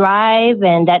that drive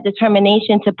and that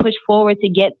determination to push forward to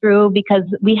get through, because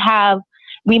we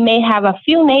may have a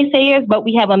few naysayers, but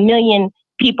we have a million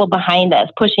people behind us,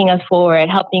 pushing us forward,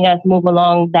 helping us move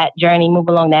along that journey, move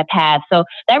along that path. So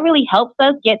that really helps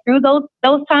us get through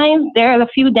those times. There are a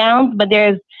few downs, but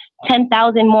there's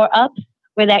 10,000 more ups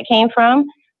where that came from.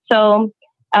 So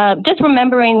just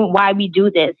remembering why we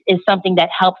do this is something that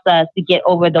helps us to get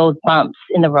over those bumps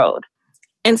in the road.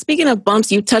 And speaking of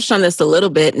bumps, you touched on this a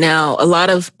little bit. Now, a lot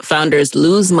of founders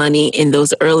lose money in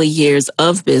those early years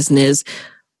of business.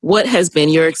 What has been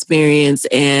your experience,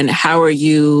 and how are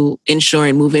you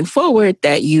ensuring moving forward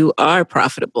that you are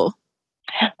profitable?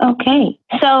 Okay.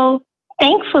 So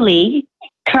thankfully,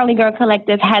 Curly Girl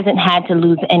Collective hasn't had to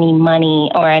lose any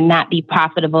money or not be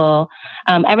profitable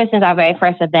ever since our very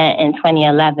first event in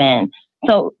 2011.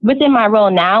 So within my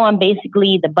role now, I'm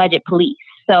basically the budget police.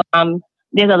 So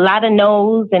there's a lot of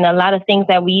no's and a lot of things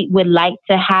that we would like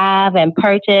to have and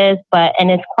purchase, and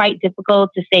it's quite difficult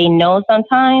to say no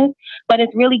sometimes, but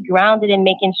it's really grounded in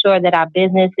making sure that our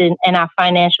business and our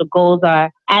financial goals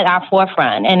are at our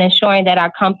forefront and ensuring that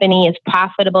our company is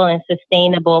profitable and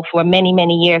sustainable for many,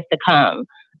 many years to come.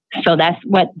 So that's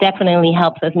what definitely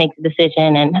helps us make the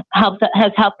decision and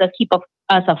has helped us keep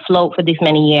us afloat for these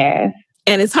many years.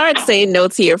 And it's hard saying no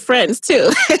to your friends, too.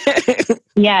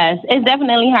 Yes, it's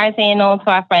definitely hard saying no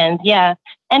to our friends. Yeah.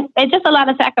 And it's just a lot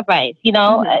of sacrifice, making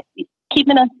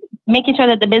sure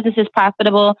that the business is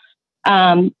profitable.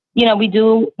 We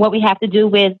do what we have to do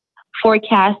with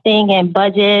forecasting and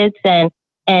budgets and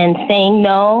saying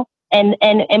no. And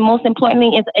most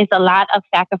importantly, it's a lot of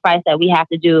sacrifice that we have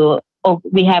to do, or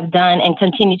we have done and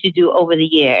continue to do over the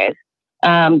years.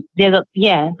 There's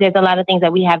a lot of things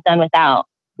that we have done without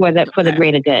for the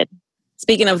greater good.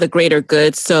 Speaking of the greater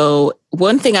good, so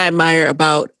one thing I admire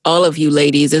about all of you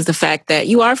ladies is the fact that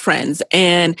you are friends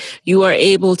and you are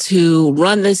able to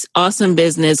run this awesome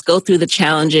business, go through the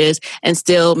challenges, and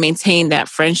still maintain that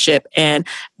friendship. And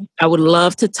I would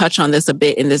love to touch on this a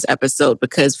bit in this episode,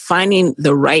 because finding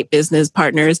the right business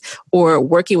partners or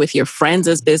working with your friends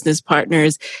as business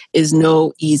partners is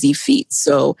no easy feat.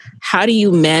 So how do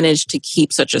you manage to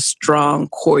keep such a strong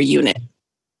core unit?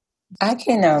 I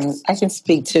can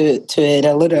speak to it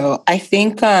a little. I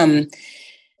think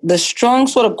the strong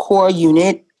sort of core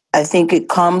unit, I think it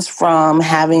comes from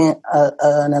having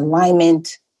an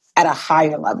alignment at a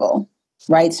higher level,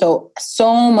 right? So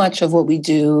much of what we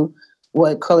do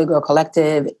with Curly Girl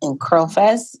Collective and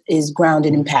CurlFest is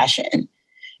grounded in passion.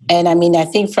 And I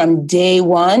think from day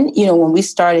one, when we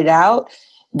started out,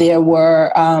 there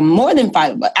were more than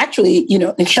five, but actually,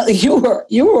 Kelly, you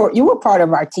were part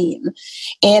of our team,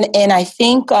 and I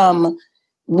think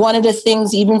one of the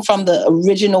things, even from the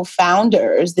original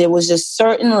founders, there was a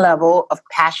certain level of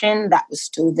passion that was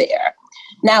still there.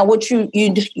 Now, what you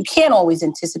can't always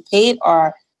anticipate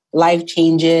are life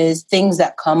changes, things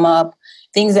that come up,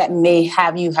 things that may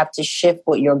have to shift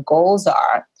what your goals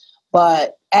are,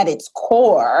 but at its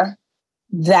core,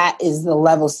 that is the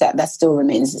level set that still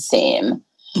remains the same.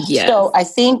 Yes. So I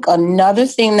think another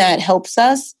thing that helps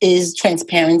us is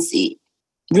transparency.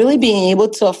 Really being able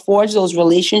to forge those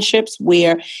relationships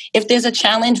where if there's a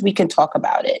challenge, we can talk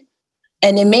about it.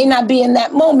 And it may not be in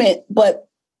that moment, but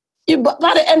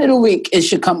by the end of the week, it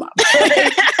should come up.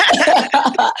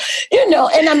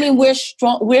 And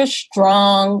we're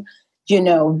strong,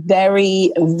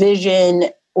 very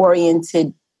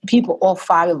vision-oriented people, all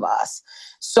five of us.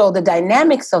 So the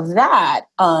dynamics of that,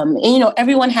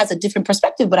 everyone has a different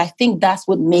perspective, but I think that's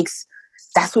what makes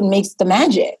the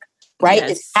magic, right?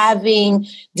 Yes. It's having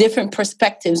different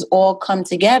perspectives all come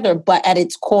together, but at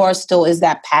its core still is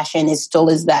that passion. It still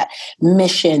is that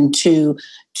mission to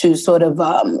sort of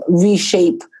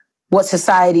reshape what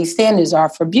society's standards are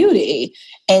for beauty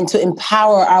and to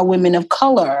empower our women of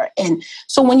color. And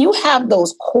so when you have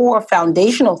those core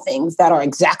foundational things that are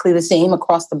exactly the same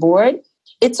across the board,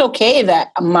 it's okay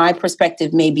that my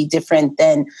perspective may be different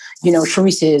than,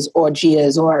 Sharice's or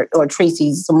Gia's or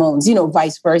Tracy's, Simone's,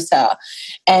 vice versa.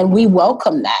 And we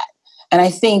welcome that. And I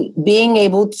think being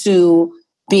able to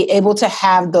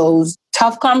have those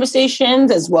tough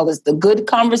conversations as well as the good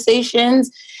conversations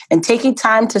and taking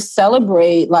time to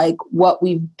celebrate like what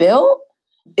we've built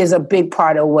is a big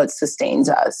part of what sustains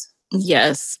us.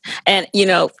 Yes. And,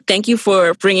 thank you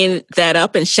for bringing that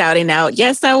up and shouting out.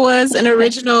 Yes, I was an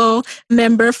original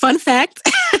member. Fun fact.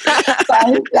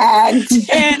 Fun fact.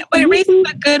 And it raises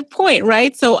a good point,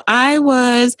 right? So I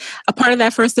was a part of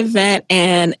that first event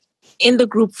and in the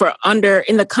group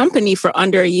in the company for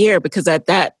under a year, because at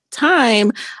that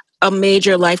time, a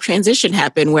major life transition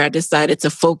happened where I decided to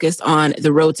focus on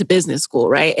the Road to Business School,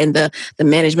 right? And the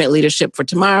Management Leadership for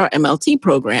Tomorrow MLT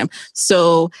program.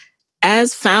 So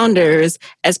as founders,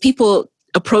 as people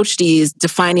approach these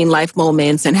defining life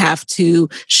moments and have to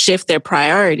shift their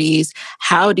priorities,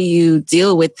 how do you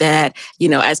deal with that?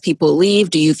 As people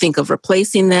leave, do you think of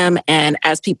replacing them? And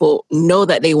as people know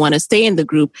that they want to stay in the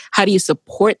group, how do you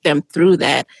support them through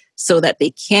that so that they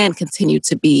can continue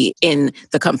to be in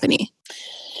the company?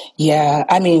 Yeah,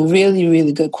 really,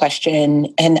 really good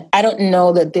question. And I don't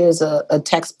know that there's a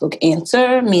textbook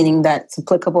answer, meaning that's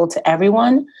applicable to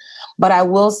everyone. But I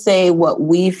will say what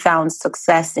we found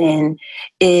success in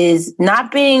is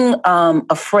not being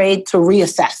afraid to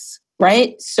reassess,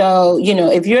 right? So,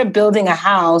 if you're building a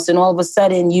house and all of a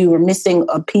sudden you are missing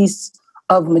a piece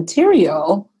of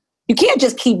material, you can't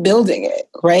just keep building it,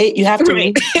 right? You have to,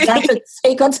 you have to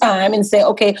take a time and say,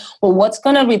 okay, well, what's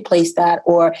going to replace that?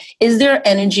 Or is there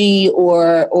energy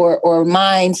or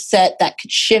mindset that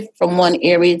could shift from one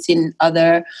area to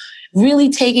another? Really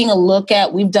taking a look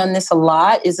at, we've done this a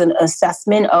lot, is an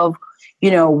assessment of,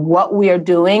 what we are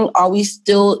doing. Are we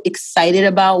still excited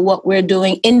about what we're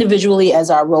doing individually as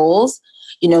our roles?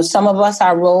 Some of us,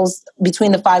 our roles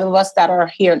between the five of us that are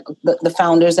here, the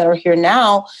founders that are here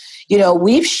now,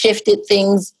 we've shifted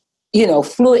things,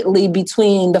 fluidly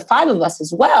between the five of us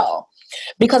as well.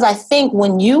 Because I think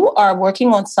when you are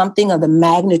working on something of the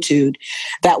magnitude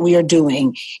that we are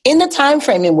doing in the time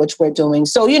frame in which we're doing,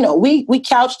 so, we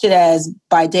couched it as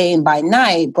by day and by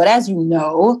night, but as you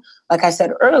know, like I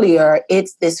said earlier,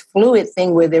 it's this fluid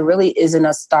thing where there really isn't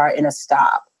a start and a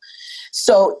stop.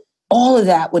 So all of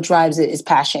that, what drives it is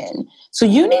passion. So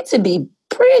you need to be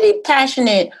pretty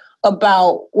passionate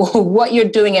about what you're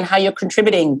doing and how you're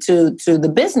contributing to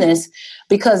the business,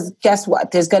 because guess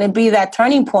what? There's going to be that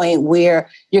turning point where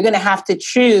you're going to have to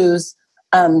choose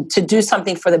to do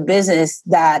something for the business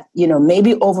that,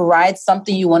 maybe overrides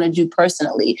something you want to do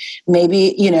personally.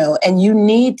 Maybe, and you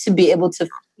need to be able to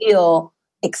feel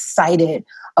excited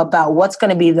about what's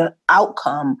going to be the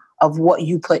outcome of what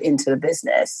you put into the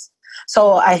business.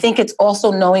 So I think it's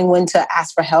also knowing when to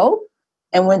ask for help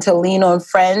and when to lean on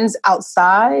friends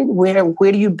outside. Where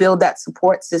do you build that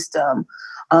support system?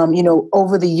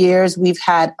 Over the years, we've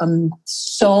had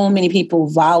so many people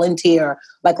volunteer,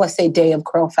 like let's say Day of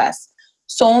Curl Fest.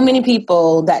 So many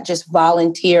people that just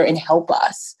volunteer and help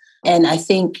us. And I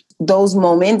think those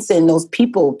moments and those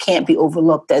people can't be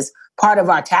overlooked as part of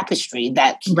our tapestry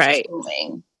that keeps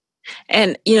going.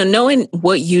 And, knowing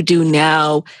what you do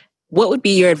now, what would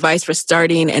be your advice for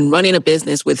starting and running a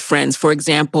business with friends? For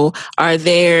example, are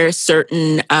there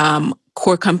certain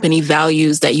core company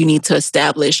values that you need to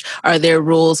establish? Are there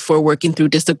rules for working through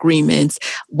disagreements?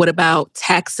 What about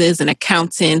taxes and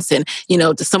accountants? And,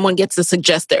 does someone get to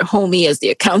suggest their homie as the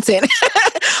accountant?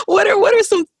 What are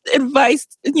some advice,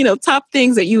 top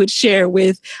things that you would share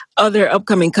with other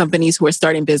upcoming companies who are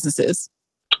starting businesses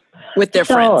with their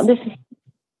friends?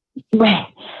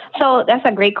 So that's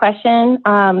a great question.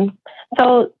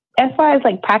 So as far as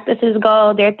like practices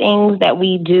go, there are things that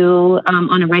we do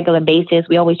on a regular basis.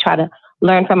 We always try to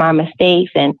learn from our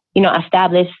mistakes and,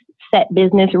 establish set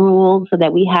business rules so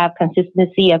that we have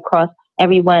consistency across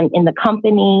everyone in the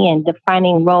company and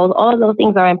defining roles. All of those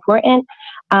things are important.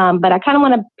 But I kind of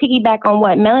want to piggyback on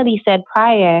what Melody said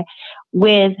prior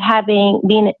with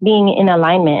being in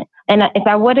alignment. And if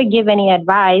I were to give any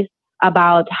advice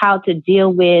about how to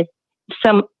deal with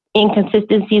some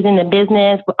inconsistencies in the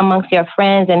business amongst your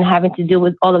friends and having to deal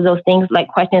with all of those things, like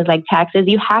questions like taxes,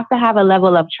 you have to have a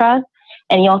level of trust,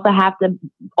 and you also have to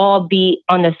all be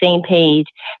on the same page.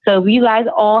 So if you guys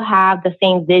all have the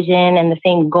same vision and the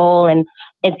same goal, and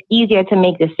it's easier to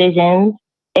make decisions.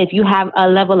 If you have a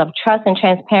level of trust and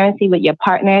transparency with your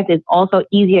partners, it's also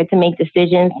easier to make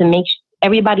decisions, to make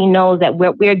everybody knows that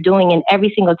what we're doing in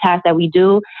every single task that we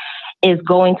do is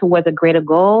going towards a greater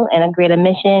goal and a greater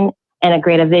mission and a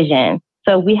greater vision.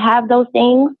 So we have those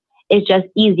things. It's just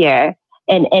easier.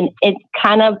 And it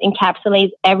kind of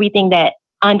encapsulates everything that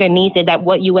underneath it, that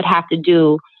what you would have to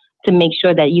do to make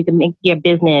sure that you can make your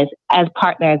business as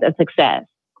partners a success.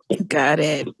 Got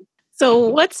it. So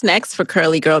what's next for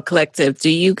Curly Girl Collective?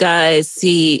 Do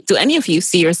any of you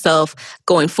see yourself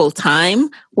going full time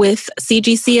with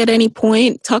CGC at any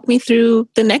point? Talk me through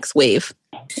the next wave.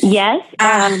 Yes,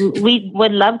 we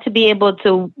would love to be able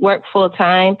to work full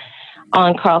time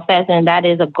on CurlFest, and that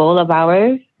is a goal of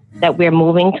ours that we're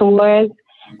moving towards.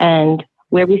 And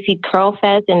where we see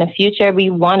CurlFest in the future,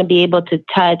 we want to be able to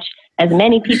touch as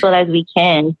many people as we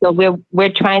can. So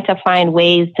we're trying to find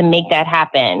ways to make that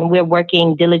happen. We're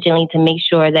working diligently to make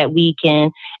sure that we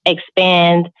can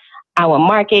expand our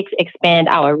markets, expand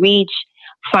our reach,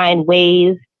 find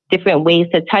different ways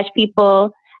to touch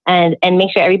people, and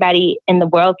make sure everybody in the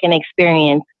world can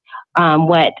experience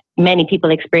what many people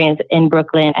experience in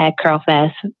Brooklyn at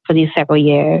CurlFest for these several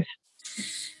years.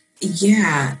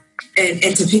 Yeah. And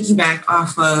to piggyback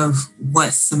off of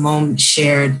what Simone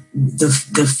shared,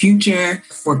 the future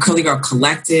for Curly Girl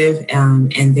Collective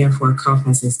and therefore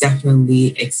CurlFest is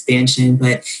definitely expansion,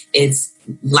 but it's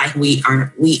like we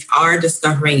are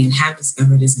discovering and have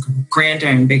discovered is grander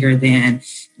and bigger than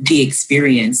the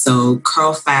experience. So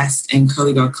CurlFest and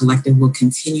Curly Girl Collective will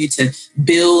continue to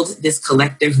build this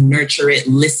collective, nurture it,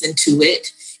 listen to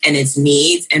it and its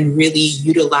needs, and really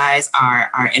utilize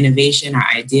our innovation, our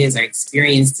ideas, our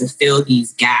experience to fill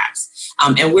these gaps.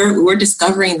 And we're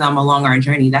discovering them along our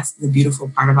journey. That's the beautiful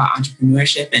part about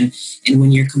entrepreneurship. And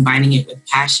when you're combining it with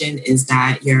passion, is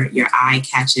that your eye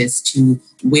catches to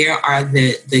where are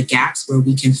the gaps where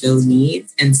we can fill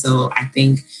needs. And so I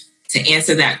think to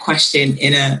answer that question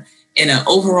in an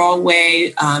overall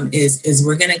way is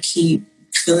we're going to keep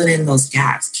filling in those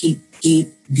gaps, keep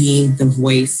being the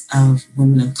voice of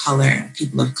women of color,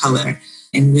 people of color,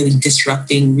 and really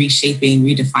disrupting, reshaping,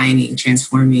 redefining,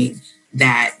 transforming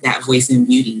that voice and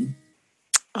beauty.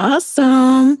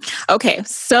 Awesome. Okay,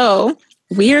 so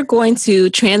we are going to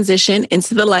transition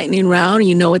into the lightning round.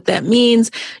 You know what that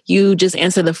means. You just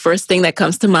answer the first thing that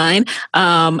comes to mind.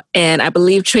 And I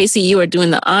believe, Tracy, you are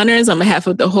doing the honors on behalf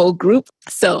of the whole group.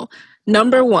 So,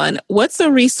 number one, what's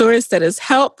a resource that has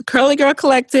helped Curly Girl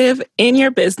Collective in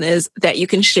your business that you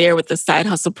can share with the Side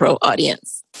Hustle Pro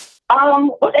audience?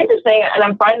 What's interesting, and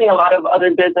I'm finding a lot of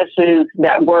other businesses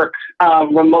that work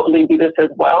remotely do this as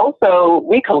well. So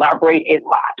we collaborate a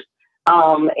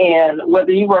lot. And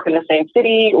whether you work in the same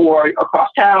city or across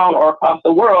town or across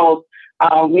the world,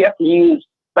 we have to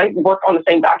work on the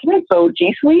same document. So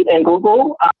G Suite and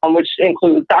Google, which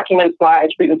includes documents,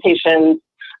 slides, presentations,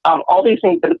 all these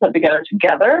things that are put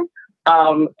together.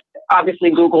 Obviously,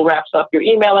 Google wraps up your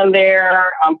email in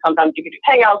there. Sometimes you can do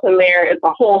Hangouts in there. It's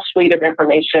a whole suite of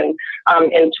information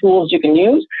and tools you can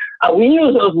use. We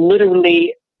use those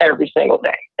literally every single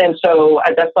day. And so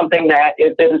that's something that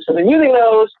if businesses are using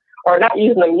those or not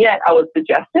using them yet, I would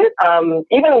suggest it.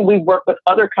 Even we work with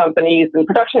other companies and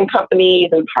production companies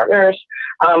and partners.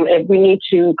 If we need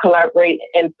to collaborate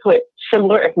and put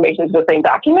similar information to the same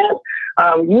document,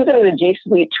 using the G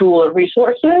Suite tool of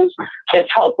resources is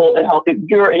helpful to help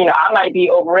you. I might be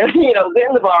over in,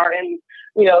 Zanzibar and,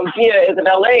 Gia is in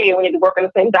LA and we need to work on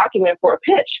the same document for a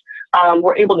pitch.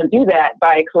 We're able to do that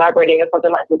by collaborating in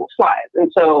something like Google Slides.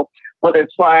 And so whether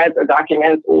it's slides or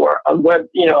documents or a web,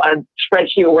 a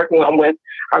spreadsheet we're working on with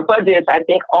our budgets, I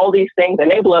think all these things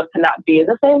enable us to not be in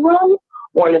the same room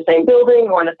or in the same building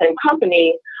or in the same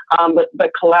company,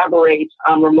 but collaborate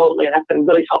remotely. And that's been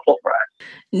really helpful for us.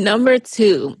 Number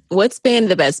two, what's been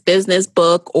the best business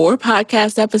book or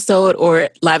podcast episode or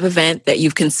live event that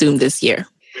you've consumed this year?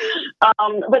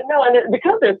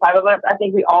 Because there's 5 of us, I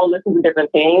think we all listen to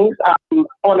different things.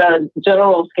 On a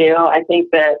general scale, I think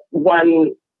that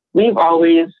we've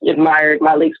always admired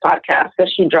Malik's podcast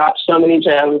because she drops so many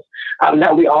gems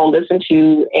that we all listen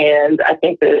to. And I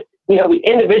think that, we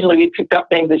individually picked up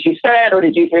things that you said, or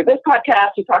did you hear this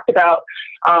podcast you talked about?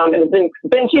 And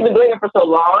she's been doing it for so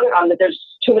long that there's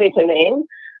too many to name.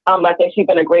 I think she's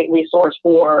been a great resource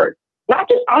for not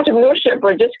just entrepreneurship,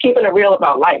 but just keeping it real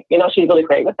about life. She's really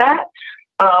great with that.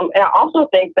 And I also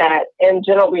think that in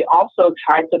general, we also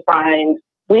try to find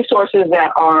resources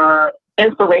that are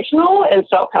inspirational and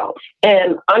self-help.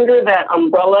 And under that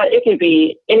umbrella, it could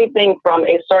be anything from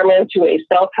a sermon to a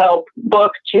self-help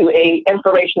book to a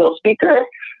inspirational speaker.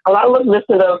 A lot of us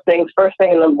listen to those things first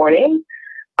thing in the morning.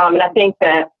 And I think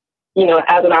that,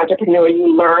 as an entrepreneur,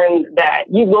 you learn that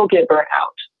you will get burnt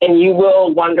out. and you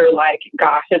will wonder, like,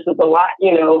 gosh, this is a lot,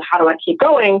 how do I keep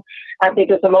going? I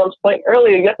think as Simone's point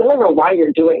earlier, you have to remember why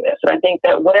you're doing this. And I think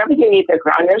that whatever you need to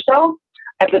ground yourself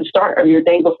at the start of your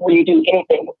day before you do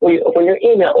anything, before you open your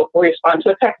email, before you respond to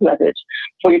a text message,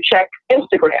 before you check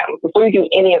Instagram, before you do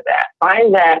any of that,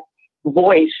 find that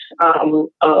voice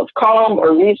of calm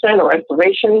or reason or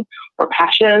inspiration or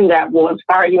passion that will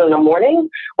inspire you in the morning,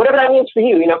 whatever that means for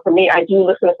you. For me, I do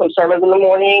listen to some sermons in the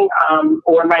morning,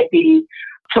 or it might be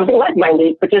something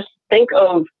like-minded, but just think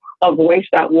of a voice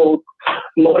that will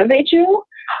motivate you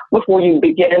before you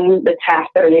begin the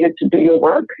tasks that are needed to do your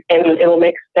work, and it will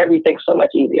make everything so much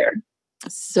easier.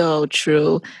 So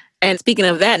true. And speaking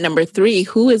of that, number 3,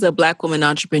 who is a Black woman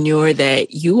entrepreneur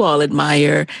that you all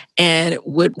admire and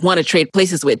would want to trade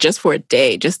places with just for a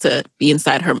day, just to be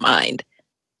inside her mind?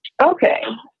 Okay.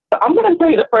 So I'm going to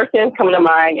tell you the first thing coming to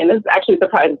mind, and this actually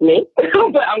surprises me, but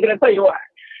I'm going to tell you why.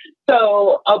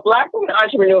 So a Black woman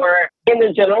entrepreneur, in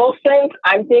the general sense,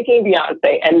 I'm thinking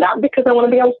Beyonce, and not because I want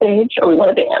to be on stage or we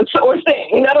want to dance or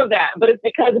sing, none of that, but it's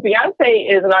because Beyonce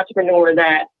is an entrepreneur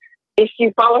that if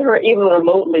you follow her even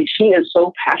remotely, she is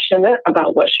so passionate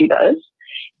about what she does,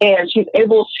 and she's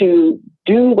able to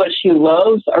do what she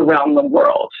loves around the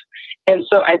world. And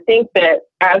so I think that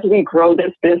as we grow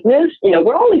this business,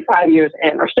 we're only 5 years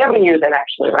in, or 7 years in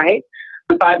actually, right?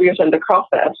 We're 5 years into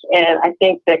CurlFest. And I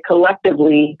think that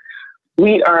collectively,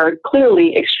 we are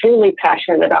clearly extremely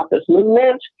passionate about this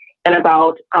movement and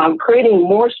about creating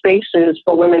more spaces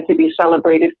for women to be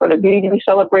celebrated, for the beauty to be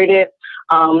celebrated.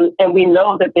 And we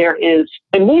know that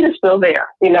the need is still there,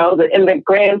 in the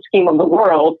grand scheme of the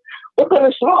world. Brooklyn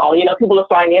is small, people are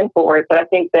flying in for it. But I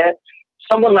think that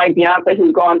someone like Beyonce,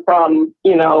 who's gone from,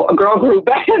 a girl group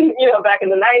back in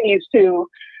the 90s to,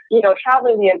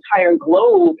 traveling the entire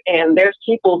globe, and there's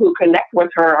people who connect with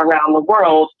her around the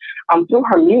world through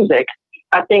her music.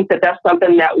 I think that that's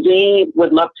something that we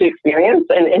would love to experience,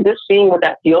 and just seeing what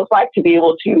that feels like to be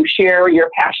able to share your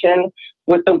passion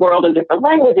with the world in different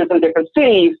languages and different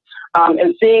cities,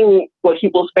 and seeing what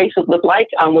people's faces look like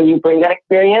when you bring that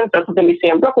experience. That's something we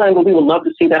see in Brooklyn, but we would love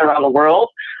to see that around the world.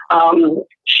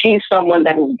 She's someone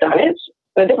that has done it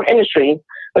in a different industry,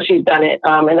 but she's done it.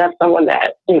 And that's someone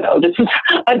that, this is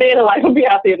a day in the life of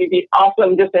Beyonce. It'd be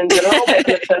awesome just in general, but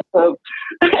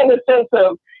in the sense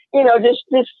of,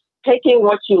 just taking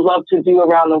what you love to do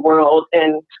around the world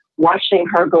and watching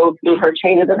her go through her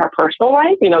changes in her personal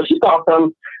life. She's gone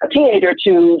from a teenager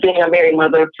to being a married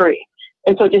mother of 3.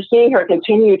 And so just seeing her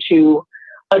continue to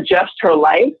adjust her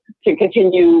life to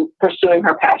continue pursuing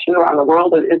her passion around the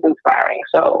world is inspiring.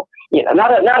 So,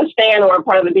 not a stan or a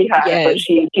part of the Beehive, yes, but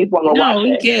she's one to watch. No,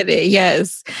 we get it.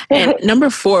 Yes. And number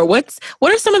 4, what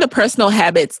are some of the personal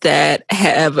habits that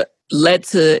have led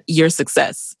to your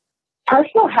success?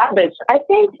 Personal habits. I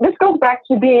think this goes back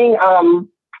to being,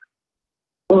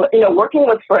 working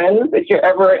with friends. If you're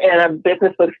ever in a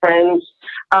business with friends,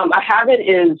 a habit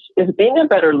is being a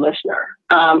better listener.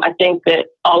 I think that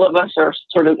all of us are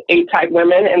sort of A-type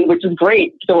women, and which is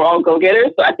great. So we're all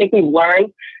go-getters. So I think we've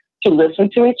learned to listen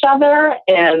to each other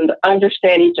and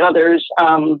understand each other's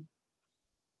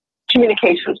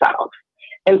communication styles.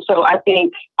 And so I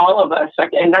think all of us,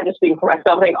 and not just speaking for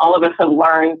myself, I think all of us have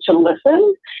learned to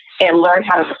listen and learn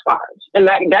how to respond. And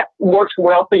that works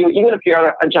well for you, even if you're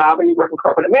at a job or you work in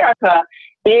corporate America.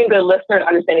 Being a good listener and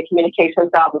understanding communication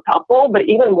styles is helpful, but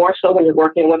even more so when you're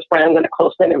working with friends in a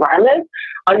close-knit environment,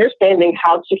 understanding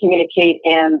how to communicate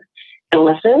and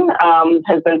listen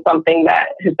has been something that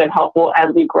has been helpful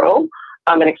as we grow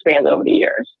and expand over the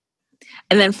years.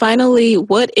 And then finally,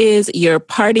 what is your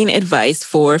parting advice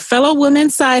for fellow women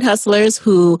side hustlers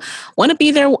who want to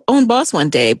be their own boss one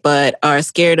day, but are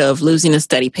scared of losing a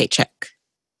steady paycheck?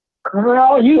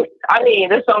 Girl,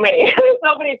 there's so many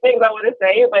things I want to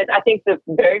say, but I think the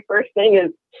very first thing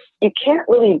is you can't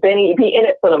really be in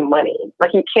it for the money.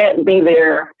 Like, you can't be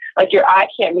there, like your eye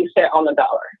can't be set on the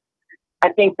dollar.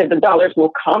 I think that the dollars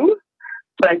will come,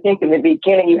 but I think in the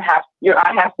beginning your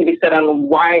eye has to be set on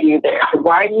why are you there?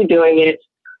 Why are you doing it?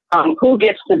 Who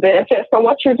gets to benefit from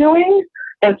what you're doing?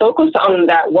 And focus on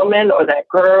that woman or that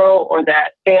girl or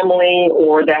that family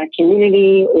or that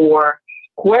community or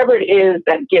whoever it is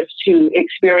that gets to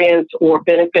experience or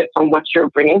benefit from what you're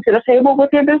bringing to the table with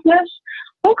your business.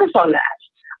 Focus on that.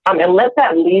 And let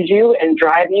that lead you and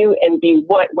drive you and be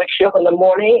what wakes you up in the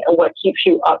morning and what keeps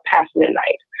you up past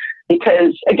midnight.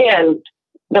 Because, again,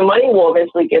 the money will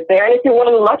eventually get there. And if you're one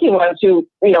of the lucky ones who,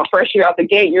 first year out the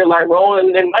gate, you're like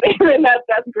rolling in money, and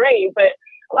that's great. But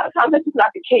a lot of times that's just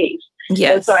not the case.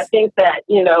 Yes. And so I think that,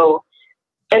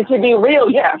 And to be real,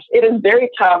 yes, it is very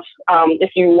tough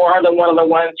if you are one of the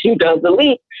ones who does the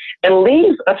leap and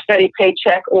leaves a steady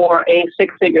paycheck or a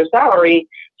six-figure salary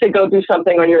to go do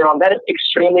something on your own. That is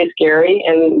extremely scary,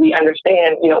 and we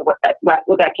understand, what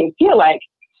that can feel like.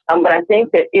 But I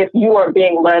think that if you are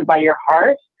being led by your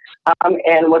heart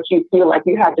and what you feel like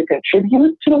you have to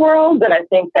contribute to the world, then I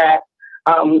think that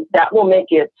that will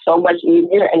make it so much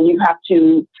easier, and you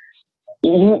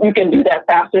can do that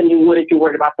faster than you would if you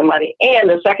worried about the money. And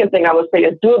the second thing I would say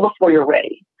is do it before you're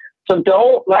ready. So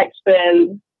don't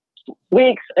spend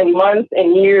weeks and months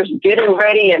and years getting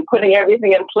ready and putting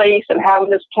everything in place and having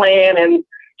this plan and,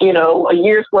 a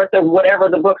year's worth of whatever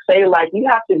the books say. You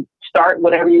have to start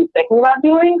whatever you're thinking about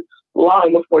doing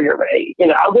long before you're ready.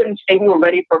 I wouldn't say we were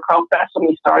ready for Curl Fest when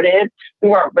we started. We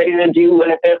weren't ready to do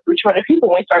an event for 200 people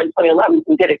when we started in 2011.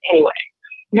 We did it anyway.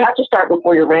 You have to start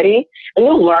before you're ready, and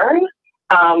you'll learn.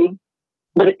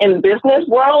 But in the business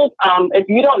world, if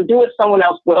you don't do it, someone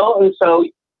else will. And so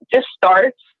just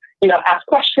start, ask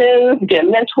questions, get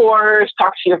mentors,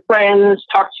 talk to your friends,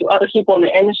 talk to other people in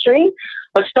the industry,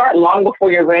 but start long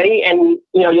before you're ready. And,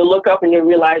 you'll look up and you'll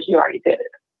realize you already did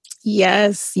it.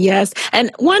 Yes, yes.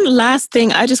 And one last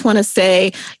thing I just want to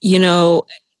say,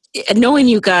 knowing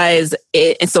you guys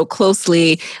and so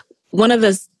closely, one of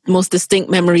the most distinct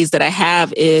memories that I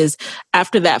have is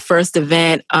after that first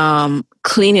event,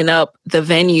 cleaning up the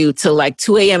venue till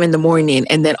 2 a.m. in the morning,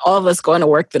 and then all of us going to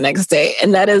work the next day.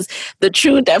 And that is the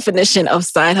true definition of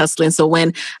side hustling. So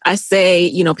when I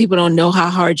say, people don't know how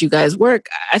hard you guys work,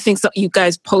 I think you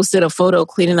guys posted a photo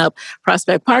cleaning up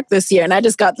Prospect Park this year, and I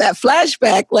just got that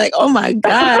flashback, oh my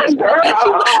God,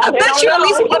 I bet you at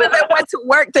least one of them went to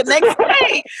work the next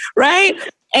day, right?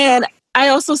 And I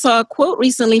also saw a quote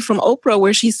recently from Oprah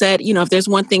where she said, if there's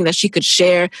one thing that she could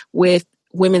share with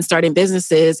women starting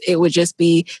businesses, it would just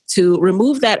be to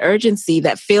remove that urgency,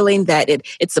 that feeling that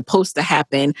it's supposed to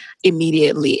happen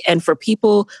immediately. And for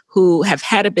people who have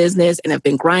had a business and have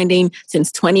been grinding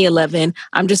since 2011,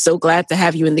 I'm just so glad to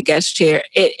have you in the guest chair.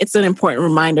 It's an important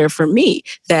reminder for me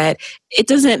that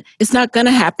it's not going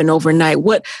to happen overnight.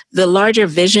 What the larger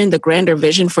vision, the grander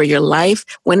vision for your life,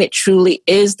 when it truly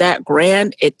is that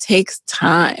grand, it takes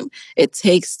time. It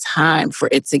takes time for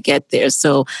it to get there.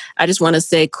 So I just want to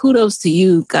say kudos to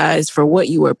you guys for what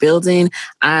you are building.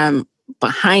 I'm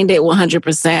behind it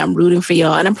 100%. I'm rooting for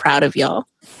y'all and I'm proud of y'all.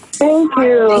 Thank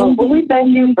you. Well, we thank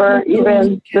you for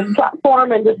even this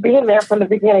platform and just being there from the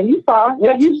beginning. You saw,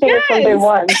 you've seen it from day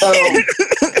one. So, and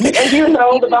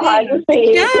the behind the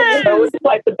scenes, it's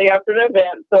like the day after the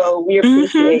event. So we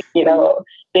appreciate,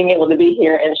 being able to be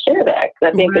here and share that.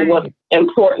 Because I think that what's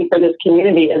important for this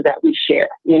community is that we share.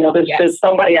 There's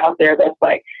somebody out there that's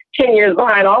 10 years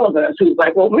behind all of us who's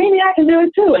well, maybe I can do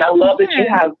it too. And I love that you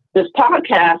have this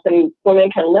podcast and women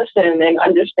can listen and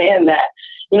understand that,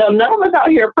 none of us out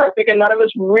here are perfect and none of us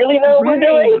really know what we're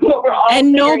doing. We're all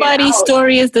and nobody's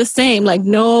story is the same.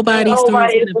 Nobody's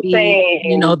story is going to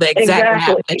be, the exact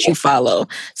path that you follow.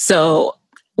 So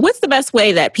what's the best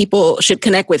way that people should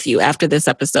connect with you after this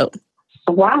episode?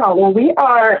 Wow. Well, we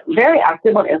are very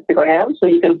active on Instagram, so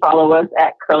you can follow us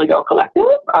at Curly Girl Collective.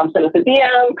 Send us a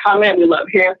DM, comment. We love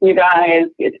hearing from you guys.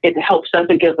 It helps us.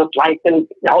 It gives us likes, and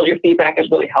all your feedback is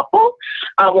really helpful.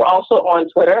 We're also on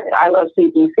Twitter at I Love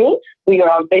CGC. We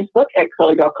are on Facebook at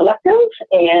Curly Girl Collective,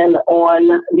 and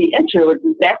on the internet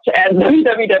at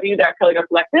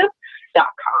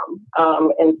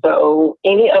www.curlygirlcollective.com. And so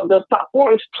any of those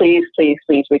platforms, please reach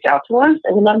out to us,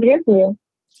 and we'd love to hear from you.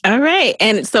 All right.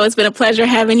 And so it's been a pleasure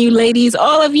having you ladies,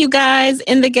 all of you guys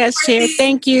in the guest chair.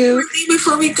 Thank you.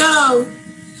 Before we go,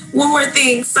 one more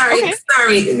thing. Sorry,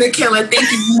 Nikhila.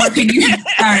 Thank you.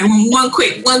 Sorry, one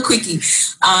quickie.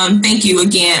 Thank you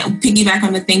again. Piggyback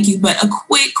on the thank you, but a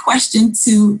quick question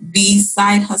to the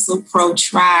Side Hustle Pro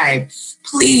tribe.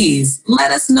 Please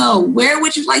let us know, where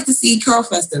would you like to see Curl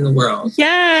Fest in the world?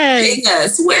 Yes. Ping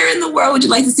us. Where in the world would you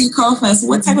like to see Curl Fest?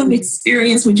 What type of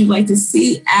experience would you like to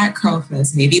see at Curl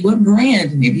Fest? Maybe what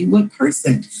brand? Maybe what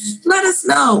person? Let us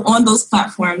know on those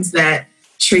platforms that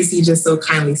Tracy just so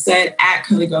kindly said. At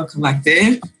Curly Girl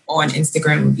Collective on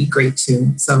Instagram would be great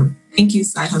too. So thank you,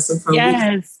 Side Hustle Pro.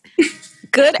 Yes.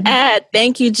 Good ad.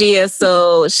 Thank you, Gia.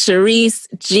 So Sharice,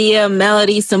 Gia,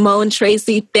 Melody, Simone,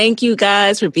 Tracy, thank you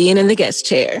guys for being in the guest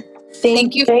chair.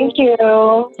 Thank you. Thank you.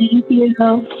 Thank you.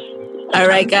 All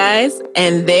right, guys.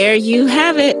 And there you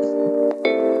have it.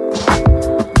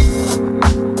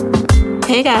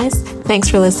 Hey, guys. Thanks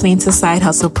for listening to Side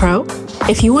Hustle Pro.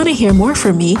 If you want to hear more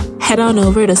from me, head on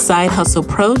over to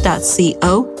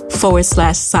sidehustlepro.co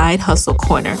YouTube.com/Side Hustle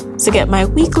Corner to get my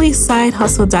weekly Side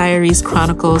Hustle Diaries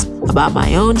chronicles about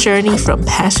my own journey from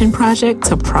passion project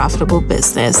to profitable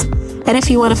business. And if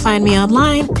you want to find me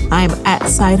online, I'm at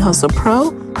Side Hustle Pro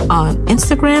on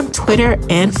Instagram, Twitter,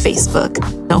 and Facebook.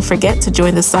 Don't forget to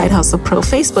join the Side Hustle Pro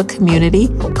Facebook community.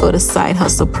 Go to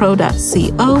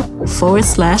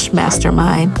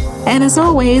sidehustlepro.co/mastermind. And as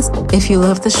always, if you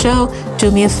love the show,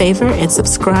 do me a favor and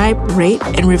subscribe, rate,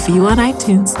 and review on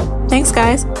iTunes. Thanks,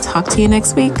 guys. Talk to you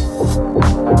next week.